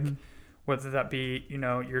topic, whether that be,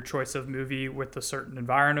 your choice of movie with the certain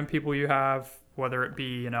environment people you have, whether it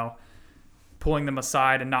be, pulling them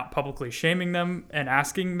aside and not publicly shaming them and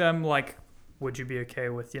asking them, like, would you be okay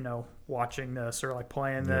with, watching this or like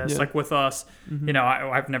playing this, like with us? Mm-hmm.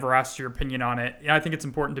 I've never asked your opinion on it. I think it's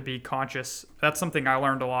important to be conscious. That's something I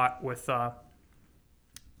learned a lot with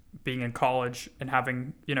being in college and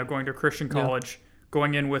having, going to a Christian college,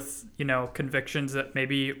 going in with, convictions that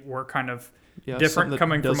maybe were kind of different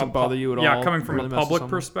coming from bother you at all. Coming from really a public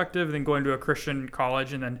perspective, then going to a Christian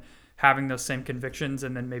college and then having those same convictions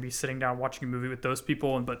and then maybe sitting down watching a movie with those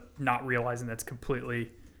people but not realizing that's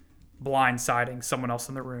completely blindsiding someone else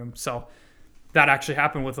in the room. So that actually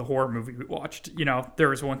happened with a horror movie we watched. There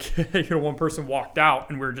was one kid, one person walked out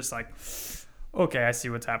and we were just like, okay, I see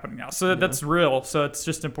what's happening now. So that's real. So it's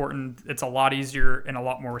just important. It's a lot easier and a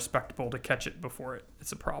lot more respectable to catch it before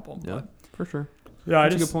it's a problem. Yeah, for sure. Yeah,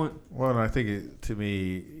 that's a good point. Well, and I think to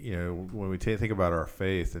me, when we think about our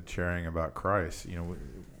faith and sharing about Christ,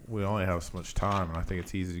 we only have so much time, and I think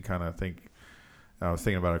it's easy to kind of think. I was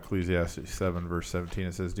thinking about Ecclesiastes 7, verse 17.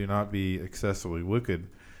 It says, "Do not be excessively wicked,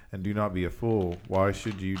 and do not be a fool. Why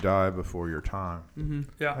should you die before your time?" Mm-hmm.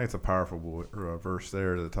 Yeah, I think it's a powerful verse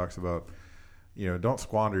there that talks about, don't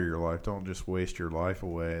squander your life. Don't just waste your life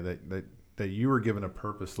away. That you were given a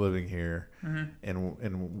purpose living here,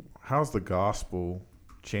 and how's the gospel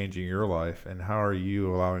changing your life, and how are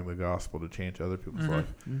you allowing the gospel to change other people's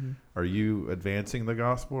life? Mm-hmm. Are you advancing the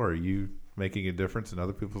gospel? Are you making a difference in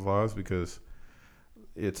other people's lives? Because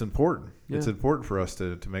it's important. Yeah. It's important for us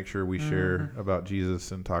to make sure we share about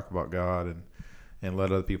Jesus and talk about God and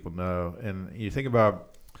let other people know. And you think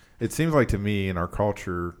about, it seems like to me in our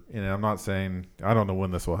culture, and I'm not saying, I don't know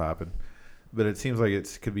when this will happen, but it seems like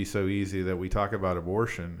it could be so easy that we talk about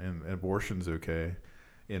abortion and abortion's okay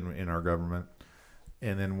in our government.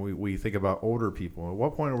 And then we think about older people. At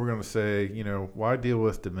what point are we going to say, why deal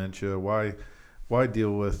with dementia? Why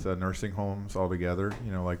deal with nursing homes altogether?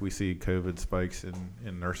 Like we see COVID spikes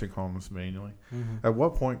in nursing homes manually. Mm-hmm. At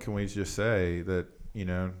what point can we just say that,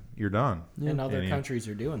 you're done? And other countries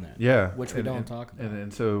are doing that. Yeah. Which we don't talk about.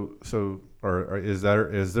 And so is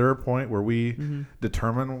there a point where we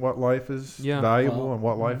determine what life is valuable and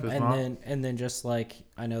what life is not? And then just like,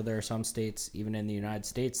 I know there are some states, even in the United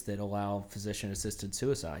States, that allow physician-assisted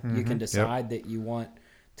suicide. You can decide that you want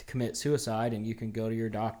to commit suicide, and you can go to your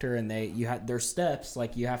doctor, and there's steps,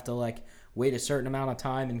 like you have to wait a certain amount of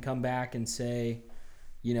time and come back and say,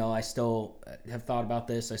 I still have thought about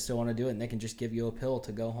this, I still want to do it, and they can just give you a pill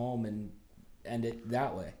to go home and end it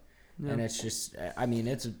that way. Yeah. And it's just,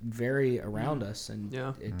 it's very around us, and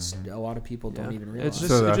it's a lot of people don't even realize.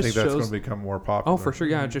 I think that's going to become more popular. Oh, for sure.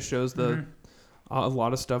 Yeah, it just shows a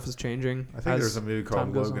lot of stuff is changing. I think there's a movie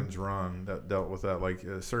called Logan's Run that dealt with that. Like at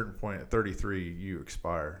a certain point at 33, you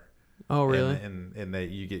expire. Oh, really? And that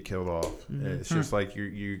you get killed off. Mm-hmm. It's just like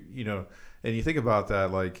you and you think about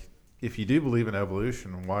that, like if you do believe in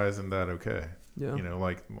evolution, why isn't that okay? Yeah.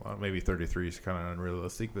 Maybe 33 is kind of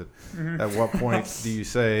unrealistic, but at what point do you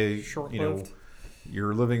say,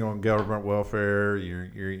 you're living on government welfare,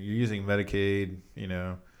 you're using Medicaid,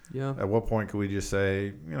 Yeah. At what point can we just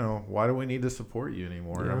say, why do we need to support you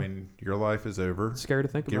anymore? Yeah. I mean, your life is over. It's scary to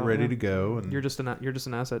think about. Get ready to go, and you're just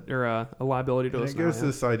an asset or a liability to us. It goes to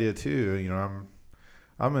this idea too.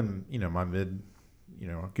 I'm in my mid,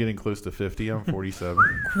 getting close to 50. I'm 47.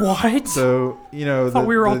 What? So I thought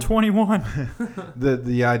we were all 21.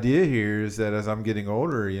 The idea here is that as I'm getting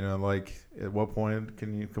older, at what point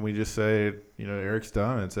can we just say, Eric's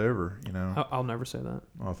done, it's over. I'll never say that.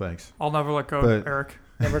 Oh, thanks. I'll never let go of Eric.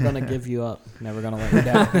 Never gonna give you up. Never gonna let you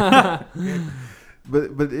down.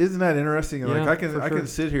 But isn't that interesting? Yeah, I can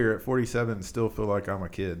sit here at 47 and still feel like I'm a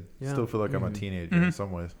kid. Yeah. Still feel like I'm a teenager in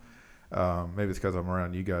some ways. Maybe it's because I'm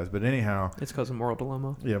around you guys. But anyhow, it's because of moral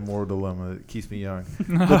dilemma. Yeah, moral dilemma. It keeps me young.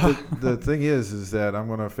 But the thing is that I'm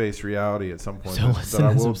going to face reality at some point. So listen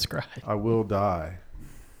and subscribe. I will die,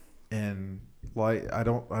 and I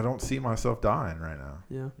don't see myself dying right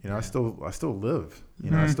now. Yeah. I still live.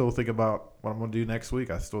 I still think about what I'm going to do next week.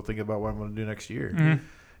 I still think about what I'm going to do next year. Mm-hmm.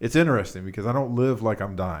 It's interesting because I don't live like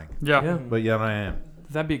I'm dying. Yeah. But yet I am.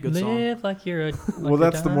 That'd be a good song. Live like you're a. Well,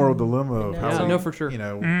 that's the moral dilemma of how no, for sure.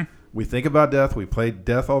 We think about death. We play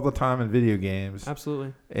death all the time in video games.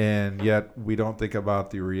 Absolutely. And yet we don't think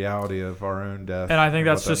about the reality of our own death. And I think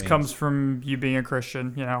that just comes from you being a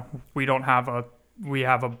Christian. We don't have we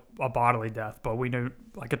have a bodily death, but we know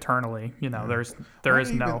eternally. There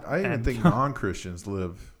is no. I even think non-Christians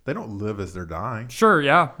live. They don't live as they're dying. Sure,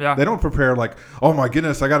 yeah. They don't prepare oh my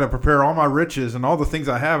goodness, I got to prepare all my riches and all the things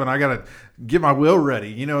I have, and I got to get my will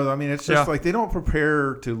ready. It's just they don't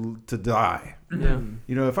prepare to die. Yeah.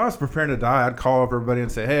 If I was preparing to die, I'd call up everybody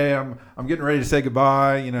and say, hey, I'm getting ready to say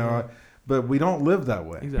goodbye. But we don't live that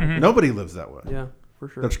way. Exactly. Nobody lives that way. Yeah, for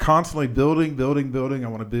sure. They're constantly building. I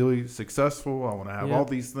want to be successful. I want to have all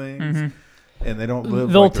these things. And they don't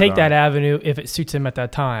live. They'll take that avenue if it suits them at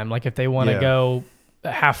that time. Like if they want to go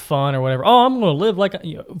have fun or whatever. Oh, I'm going to live like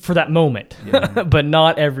for that moment, but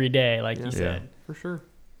not every day, like you said. For sure.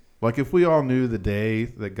 Like if we all knew the day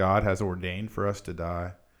that God has ordained for us to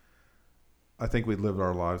die, I think we'd live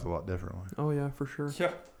our lives a lot differently. Oh yeah, for sure.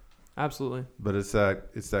 Yeah, absolutely. But it's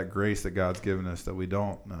that grace that God's given us that we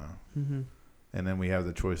don't know, mm-hmm. and then we have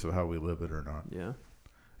the choice of how we live it or not. Yeah.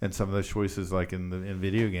 And some of those choices, like in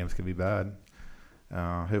video games, can be bad.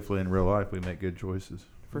 Hopefully, in real life, we make good choices.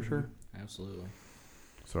 For sure. Absolutely.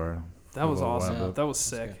 Sorry. That was awesome. That was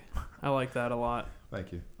sick. I like that a lot.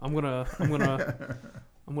 Thank you. I'm gonna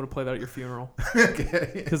play that at your funeral.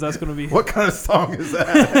 Okay. Because that's gonna be. What kind of song is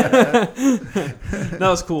that? That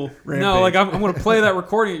was cool. Rampage. No, like I'm gonna play that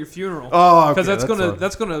recording at your funeral. Oh, okay. Because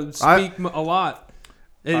that's gonna speak a lot.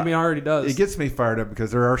 I mean, it already does. It gets me fired up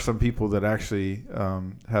because there are some people that actually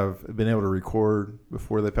have been able to record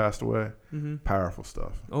before they passed away. Mm-hmm. Powerful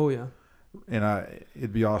stuff. Oh yeah. And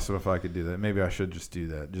it'd be awesome if I could do that. Maybe I should just do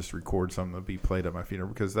that. Just record something to be played at my funeral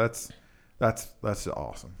because that's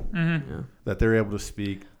awesome. Mm-hmm. Yeah. That they're able to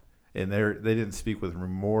speak, and they didn't speak with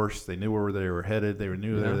remorse. They knew where they were headed. They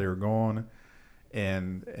knew where they were going,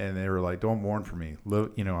 and they were like, "Don't mourn for me.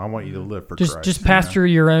 Live, I want you to live for Christ." Just pastor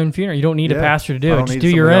your own funeral. You don't need a pastor to do it. Just do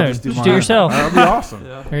your somebody own. else Just do it yourself. That'd be awesome.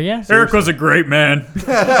 There you go. Eric was a great man.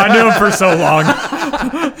 I knew him for so long.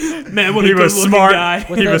 Man, what he was smart. Guy.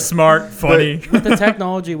 He was smart, funny. With the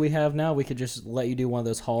technology we have now, we could just let you do one of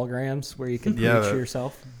those holograms where you can preach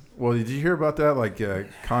yourself. Well, did you hear about that? Like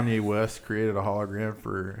Kanye West created a hologram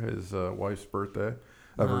for his wife's birthday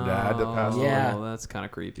of her dad that passed away. Yeah. Oh, that's kind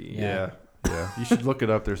of creepy. Yeah. You should look it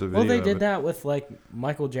up. There's a video. Well, they did that with like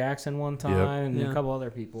Michael Jackson one time and a couple other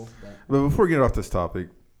people. But before we get off this topic,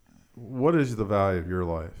 what is the value of your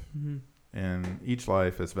life? Mm-hmm. And each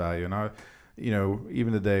life has value. And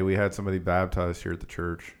even today we had somebody baptized here at the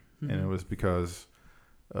church, and it was because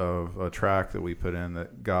of a tract that we put in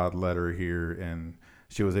that God led her here, and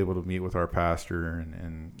she was able to meet with our pastor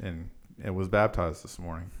and was baptized this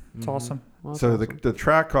morning. It's awesome. Well, So awesome. the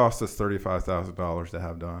tract cost us $35,000 to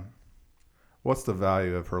have done. What's the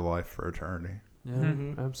value of her life for eternity? Yeah,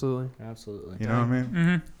 Mhm. absolutely. Absolutely. You know what I mean?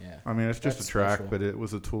 Mm-hmm. Yeah. I mean, it's just That's a tract, special. but it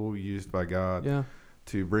was a tool used by God Yeah.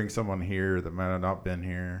 to bring someone here that might have not been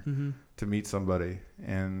here Mm-hmm. to meet somebody.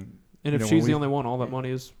 And if she's the only one, all that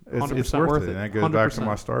money is 100% it's worth worth it. it. And that goes back to 100%.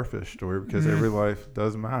 my starfish story because every life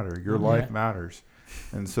does matter. Your life matters.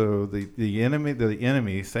 And so the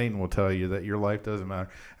enemy, Satan, will tell you that your life doesn't matter.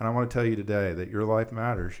 And I want to tell you today that your life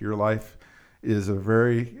matters. Your life is a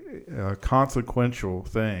very consequential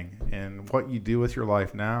thing. And what you do with your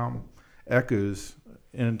life now echoes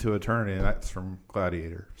into eternity. And that's from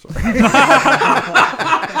Gladiator. Sorry.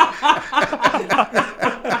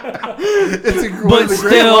 But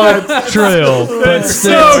still true. But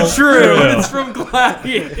So true. It's from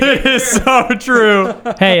Gladiator. It is so true.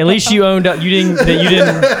 Hey, at least you owned up. You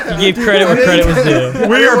gave credit where credit was due.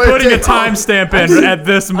 We are putting a timestamp in at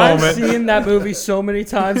this I've moment. seen that movie so many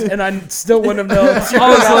times, and I still wouldn't have known.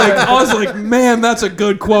 I was like, man, that's a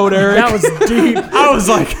good quote, Eric. That was deep. I was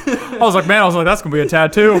like, that's gonna be a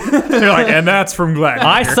tattoo. You're like, and that's from Gladiator.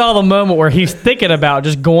 I saw the moment where he's thinking about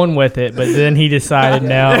just going with it, but then he decided,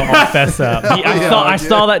 no, I'll fess up. I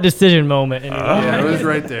saw that decision moment. And Yeah, it was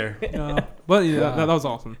right there. But yeah, that was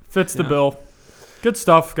awesome. Fits the bill. Good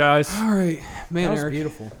stuff, guys. All right, man, That was Eric,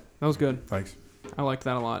 beautiful. that was good. Thanks. I liked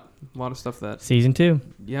that a lot. A lot of stuff that. Season 2.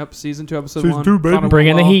 Yep, season 2, episode Season 1. 2, baby. Thought it Bring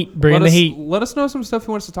in went the well. heat. Bring in the heat. Let us know some stuff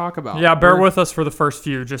you want us to talk about. Yeah, bear We're- with us for the first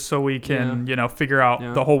few, just so we can, figure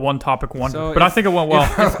out the whole one topic wonder. So but I think it went well.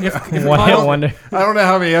 One hit wonder. I don't know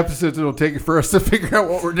how many episodes it'll take for us to figure out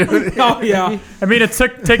what we're doing. Oh yeah. I mean, it's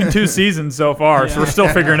taken 2 seasons so far, so we're still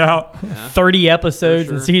figuring out. 30 episodes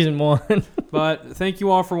For in sure. season 1. But thank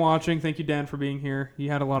you all for watching. Thank you, Dan, for being here.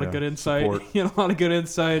 You had a lot of good insight. support. You had a lot of good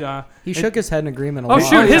insight. He shook his head in agreement. Oh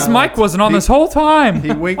shoot, his mic wasn't on this whole time.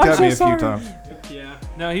 He winked I'm at so me a sorry. few times. Yeah.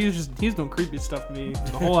 No, he's doing creepy stuff to me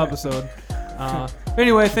the whole episode.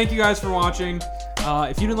 Anyway, thank you guys for watching.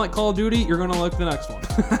 If you didn't like Call of Duty, you're gonna like the next one.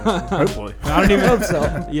 Hopefully. I don't even hope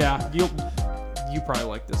so. Yeah, you probably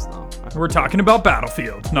like this though. We're talking about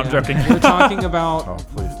Battlefield. No, I'm joking. We're talking about Oh,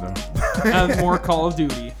 please no. more Call of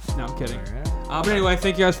Duty. No, I'm kidding. But anyway,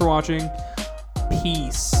 thank you guys for watching.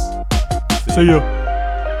 Peace. See ya.